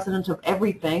and president of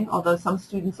everything, although some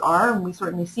students are, and we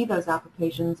certainly see those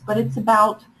applications, but it's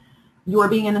about your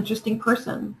being an interesting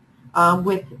person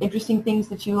with interesting things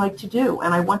that you like to do,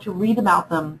 and I want to read about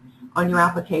them on your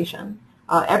application,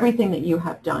 everything that you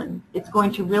have done. It's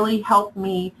going to really help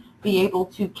me be able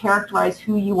to characterize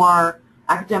who you are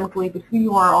academically, but who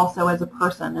you are also as a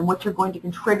person and what you're going to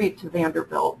contribute to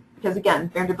Vanderbilt. Because again,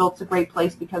 Vanderbilt's a great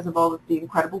place because of all of the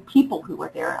incredible people who are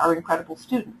there, our incredible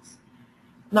students.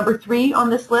 Number 3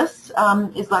 on this list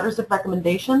is letters of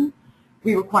recommendation.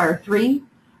 We require 3,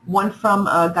 1 from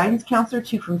a guidance counselor,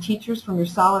 2 from teachers from your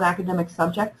solid academic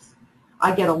subjects.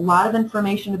 I get a lot of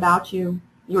information about you.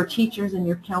 Your teachers and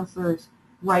your counselors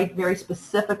write very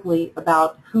specifically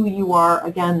about who you are,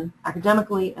 again,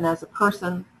 academically and as a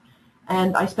person.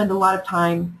 And I spend a lot of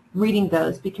time reading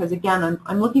those because, again,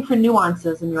 I'm looking for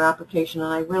nuances in your application,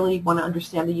 and I really want to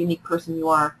understand the unique person you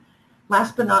are.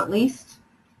 Last but not least,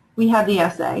 we have the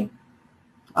essay,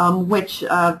 which,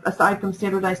 aside from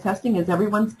standardized testing, is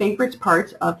everyone's favorite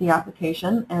part of the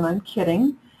application, and I'm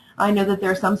kidding. I know that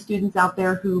there are some students out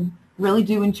there who really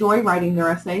do enjoy writing their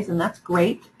essays, and that's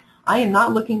great. I am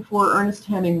not looking for Ernest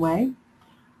Hemingway.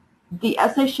 The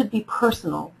essay should be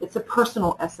personal. It's a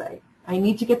personal essay. I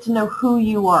need to get to know who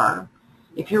you are.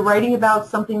 If you're writing about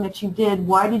something that you did,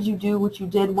 why did you do what you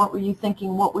did? What were you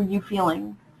thinking? What were you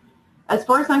feeling? As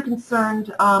far as I'm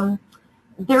concerned,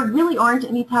 there really aren't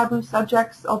any taboo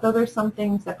subjects, although there's some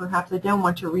things that perhaps I don't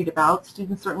want to read about.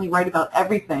 Students certainly write about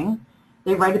everything.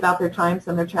 They write about their triumphs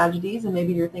and their tragedies, and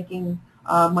maybe you're thinking,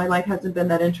 my life hasn't been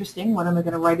that interesting. What am I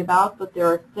going to write about? But there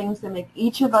are things that make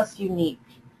each of us unique.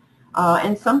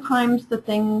 And sometimes the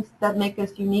things that make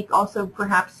us unique also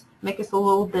perhaps make us a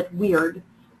little bit weird.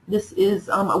 This is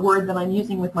a word that I'm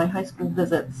using with my high school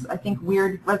visits. I think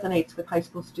weird resonates with high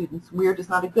school students. Weird is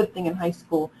not a good thing in high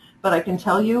school, but I can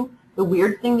tell you the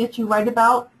weird thing that you write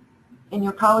about in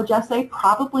your college essay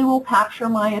probably will capture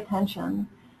my attention.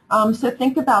 So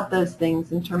think about those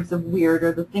things in terms of weird,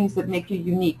 or the things that make you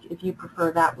unique, if you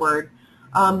prefer that word.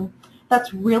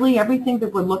 That's really everything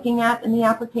that we're looking at in the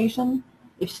application.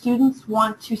 If students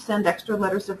want to send extra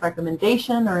letters of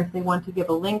recommendation, or if they want to give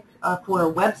a link for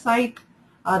a website,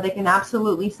 they can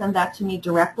absolutely send that to me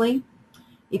directly.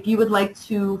 If you would like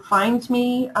to find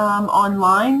me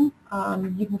online,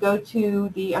 you can go to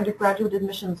the undergraduate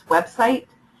admissions website,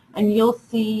 and you'll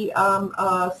see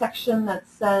a section that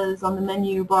says on the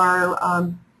menu bar,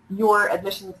 your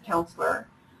admissions counselor.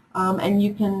 And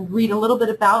you can read a little bit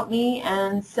about me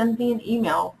and send me an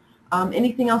email.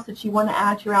 Anything else that you want to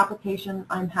add to your application,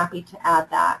 I'm happy to add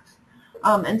that.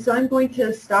 And so I'm going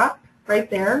to stop right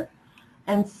there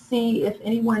and see if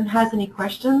anyone has any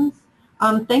questions.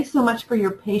 Thanks so much for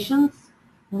your patience.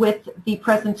 with the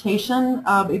presentation.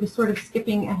 It was sort of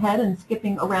skipping ahead and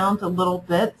skipping around a little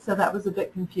bit, so that was a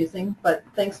bit confusing, but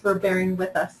thanks for bearing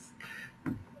with us.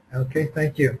 Okay,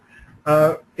 thank you.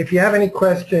 If you have any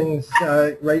questions,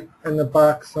 right in the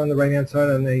box on the right-hand side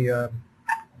on the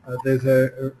there's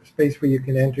a space where you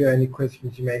can enter any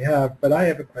questions you may have, but I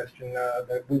have a question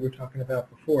that we were talking about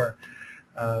before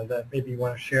that maybe you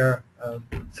want to share.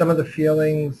 Some of the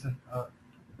feelings,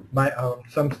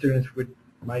 some students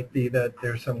might be that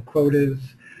there's some quotas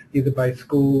either by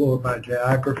school or by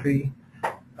geography.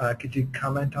 Could you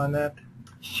comment on that?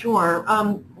 Sure.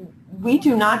 We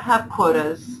do not have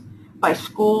quotas by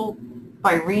school,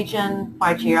 by region,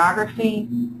 by geography.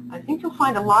 I think you'll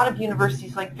find a lot of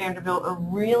universities like Vanderbilt are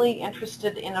really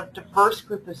interested in a diverse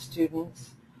group of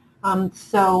students.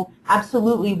 So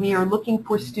absolutely, we are looking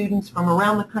for students from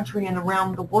around the country and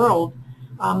around the world.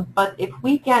 But if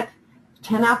we get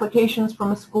 10 applications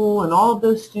from a school and all of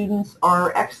those students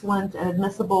are excellent and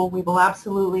admissible, we will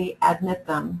absolutely admit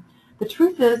them. The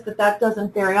truth is that that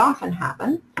doesn't very often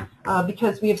happen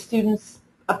because we have students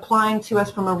applying to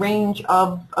us from a range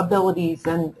of abilities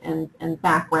and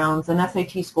backgrounds and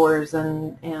SAT scores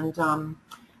and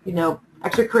you know,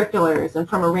 extracurriculars and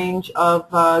from a range of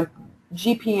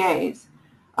GPAs.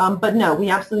 But no, we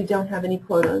absolutely don't have any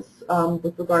quotas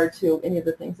with regard to any of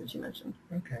the things that you mentioned.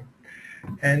 Okay.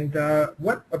 And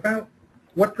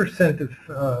what percent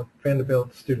of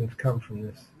Vanderbilt students come from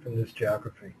this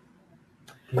geography?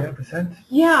 Do you have a sense?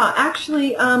 Yeah,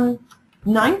 actually,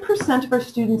 9% of our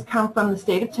students come from the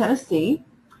state of Tennessee.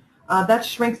 That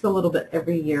shrinks a little bit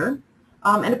every year.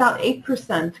 And about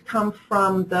 8% come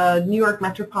from the New York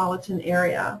metropolitan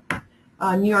area.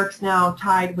 New York's now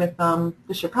tied with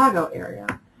the Chicago area.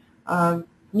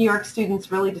 New York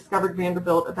students really discovered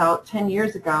Vanderbilt about 10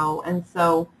 years ago, and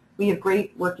so we have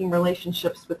great working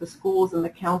relationships with the schools and the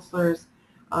counselors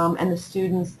and the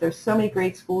students. There's so many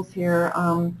great schools here.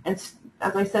 And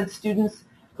as I said, students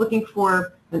looking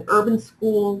for an urban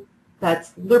school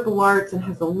that's liberal arts and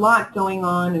has a lot going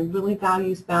on and really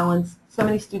values balance. So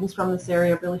many students from this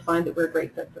area really find that we're a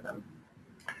great fit for them.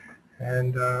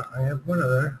 And I have one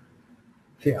other.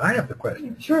 See, I have the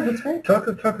question. Sure, that's right. Talk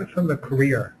from the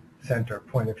career center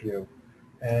point of view,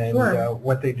 and sure.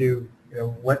 What they do. You know,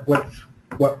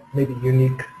 what maybe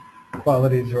unique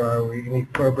qualities or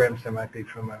unique programs there might be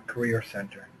from a career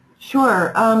center.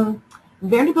 Sure.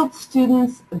 Vanderbilt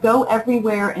students go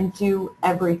everywhere and do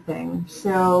everything.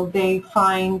 So they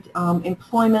find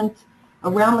employment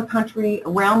around the country,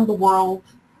 around the world.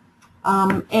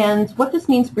 And what this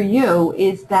means for you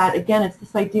is that, again, it's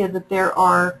this idea that there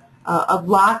are a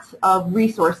lot of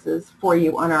resources for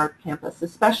you on our campus,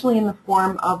 especially in the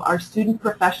form of our Student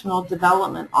Professional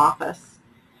Development Office.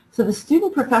 So the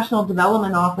Student Professional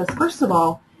Development Office, first of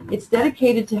all, it's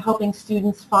dedicated to helping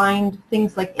students find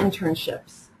things like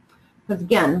internships. Because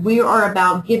again, we are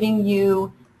about giving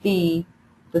you the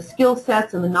skill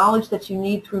sets and the knowledge that you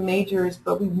need through majors,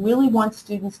 but we really want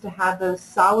students to have those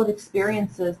solid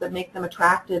experiences that make them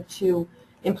attractive to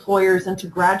employers and to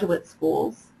graduate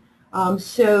schools.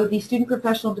 So the Student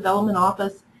Professional Development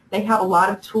Office, they have a lot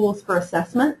of tools for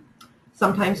assessment.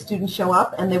 Sometimes students show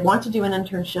up and they want to do an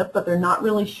internship, but they're not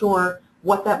really sure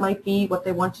what that might be, what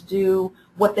they want to do,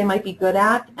 what they might be good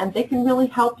at, and they can really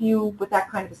help you with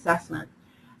that kind of assessment.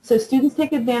 So students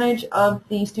take advantage of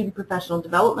the Student Professional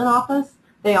Development Office.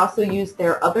 They also use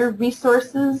their other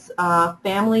resources,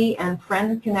 family and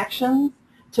friend connections,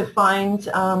 to find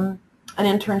an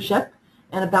internship.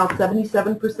 And about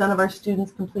 77% of our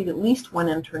students complete at least one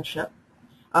internship.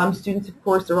 Students, of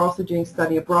course, are also doing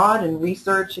study abroad and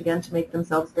research, again, to make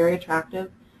themselves very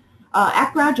attractive.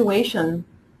 At graduation,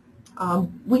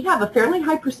 we have a fairly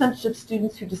high percentage of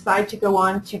students who decide to go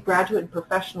on to graduate and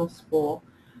professional school.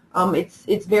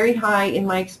 It's very high in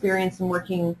my experience in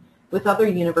working with other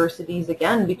universities,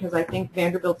 again, because I think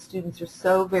Vanderbilt students are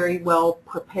so very well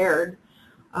prepared.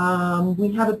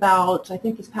 We have about, I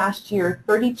think this past year,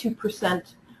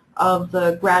 32% of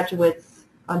the graduates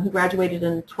who graduated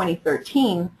in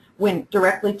 2013 went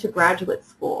directly to graduate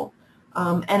school.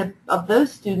 And of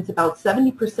those students, about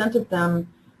 70% of them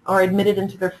are admitted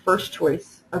into their first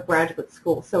choice of graduate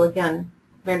school. So again,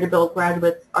 Vanderbilt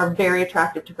graduates are very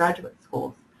attractive to graduate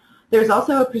schools. There's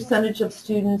also a percentage of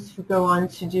students who go on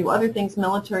to do other things,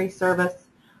 military service,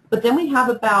 but then we have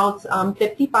about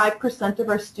 55% of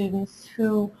our students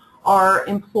who are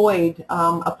employed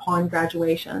upon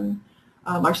graduation.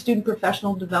 Our Student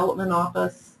Professional Development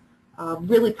Office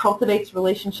really cultivates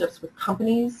relationships with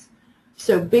companies.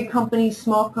 So big companies,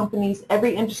 small companies,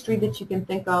 every industry that you can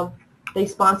think of. They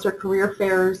sponsor career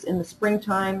fairs in the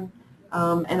springtime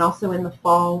and also in the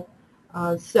fall.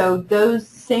 So those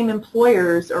same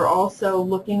employers are also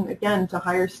looking, again, to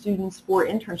hire students for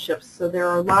internships. So there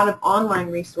are a lot of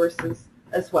online resources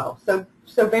as well. So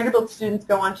Vanderbilt students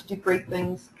go on to do great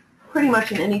things pretty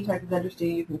much in any type of industry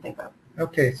you can think of.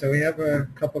 Okay, so we have a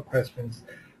couple questions.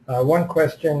 One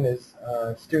question is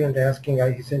a student asking,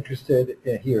 he's interested,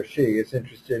 he or she is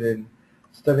interested in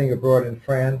studying abroad in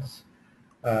France.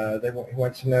 He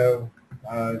wants to know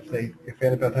if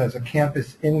Vanderbilt has a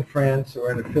campus in France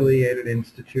or an affiliated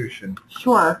institution.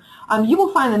 Sure. You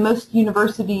will find that most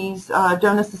universities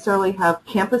don't necessarily have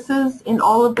campuses in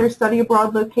all of their study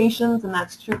abroad locations, and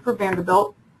that's true for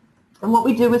Vanderbilt. And what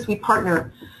we do is we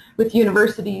partner with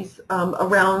universities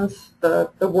around the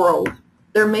world.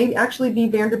 There may actually be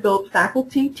Vanderbilt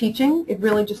faculty teaching. It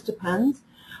really just depends.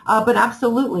 But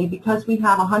absolutely, because we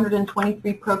have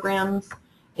 123 programs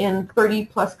in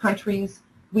 30-plus countries,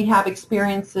 we have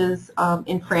experiences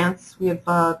in France. We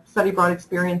have study abroad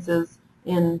experiences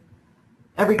in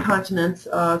every continent,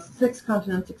 6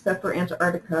 continents except for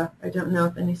Antarctica. I don't know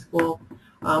if any school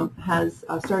has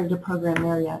started a program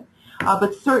there yet.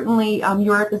 But certainly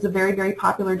Europe is a very, very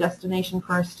popular destination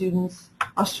for our students.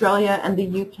 Australia and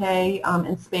the UK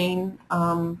and Spain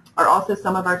are also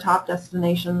some of our top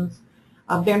destinations.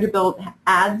 Vanderbilt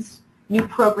adds new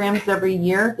programs every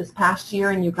year. This past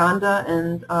year in Uganda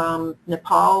and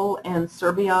Nepal and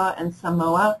Serbia and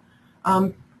Samoa.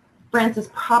 France is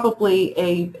probably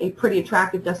a pretty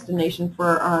attractive destination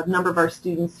for a number of our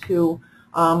students who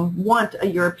want a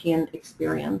European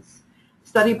experience.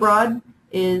 Study abroad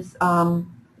is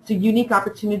it's a unique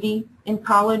opportunity in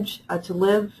college to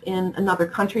live in another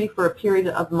country for a period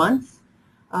of months.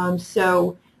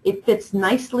 So it fits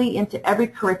nicely into every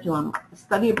curriculum.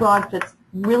 Study abroad fits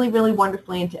really, really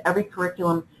wonderfully into every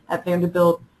curriculum at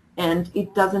Vanderbilt, and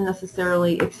it doesn't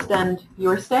necessarily extend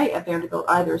your stay at Vanderbilt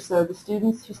either. So the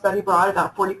students who study abroad,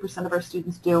 about 40% of our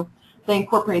students do, they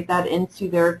incorporate that into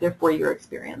their 4-year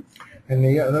experience. And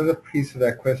the other piece of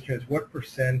that question is what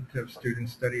 % of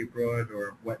students study abroad,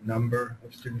 or what number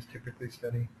of students typically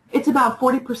study? It's about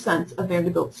 40% of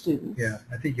Vanderbilt students. Yeah,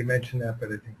 I think you mentioned that, but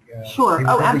I think sure.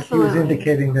 Oh, absolutely. He was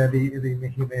indicating that he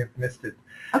may have missed it.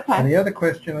 Okay. And the other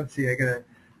question, let's see,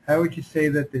 how would you say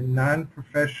that the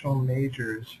non-professional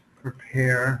majors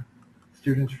prepare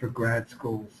students for grad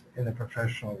schools in the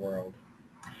professional world?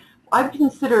 I've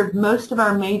considered most of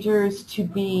our majors to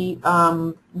be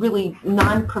really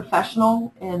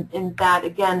non-professional in that,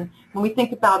 again, when we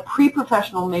think about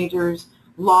pre-professional majors,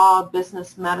 law,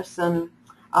 business, medicine,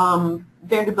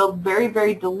 Vanderbilt very,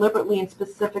 very deliberately and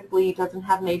specifically doesn't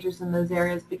have majors in those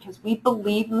areas because we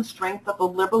believe in the strength of a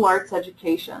liberal arts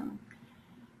education.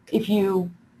 If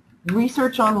you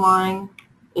research online,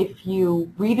 if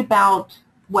you read about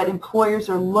what employers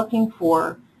are looking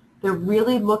for, they're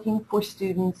really looking for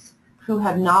students who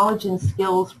have knowledge and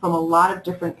skills from a lot of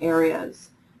different areas.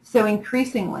 So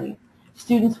increasingly,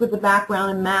 students with a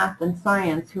background in math and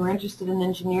science who are interested in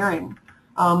engineering,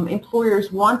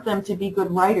 employers want them to be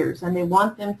good writers and they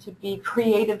want them to be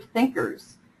creative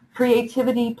thinkers.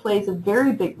 Creativity plays a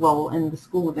very big role in the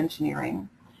School of Engineering.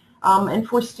 And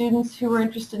for students who are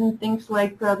interested in things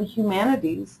like the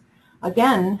humanities,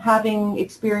 again, having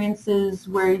experiences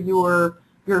where you're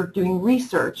doing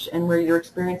research and where you're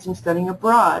experiencing studying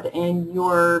abroad and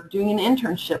you're doing an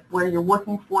internship where you're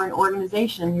working for an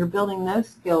organization, you're building those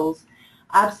skills,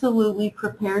 absolutely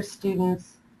prepares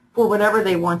students for whatever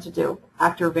they want to do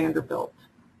after Vanderbilt.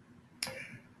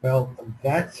 Well,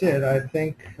 that's it. I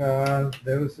think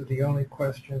those are the only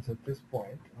questions at this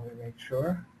point. Let me make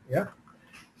sure. Yep.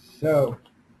 So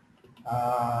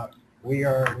we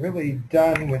are really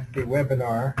done with the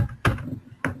webinar.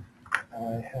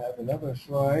 I have another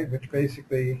slide, which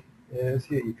basically is,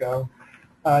 here you go.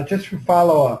 Just for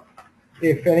follow-up,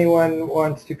 if anyone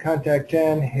wants to contact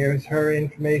Jen, here's her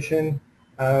information.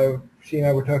 She and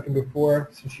I were talking before,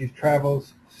 since she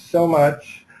travels so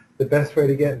much, the best way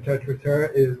to get in touch with her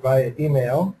is via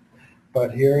email.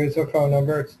 But here is her phone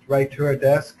number. It's right to her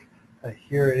desk.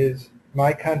 Here is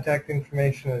my contact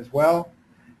information as well.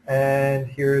 And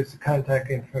here is the contact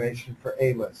information for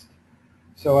A-List.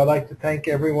 So I'd like to thank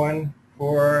everyone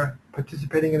for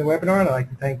participating in the webinar, and I'd like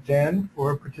to thank Jan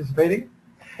for participating.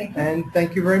 Thank you. And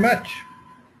thank you very much.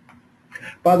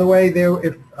 By the way,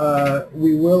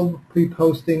 we will be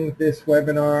posting this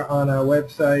webinar on our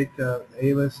website,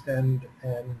 A-List and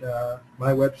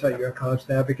my website, Your College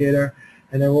Navigator,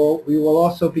 and then we will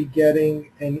also be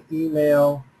getting an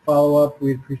email follow-up.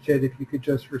 We'd appreciate if you could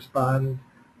just respond.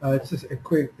 It's just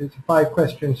it's a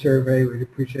 5-question survey. We'd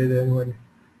appreciate anyone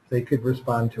if they could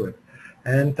respond to it.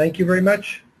 And thank you very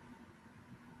much.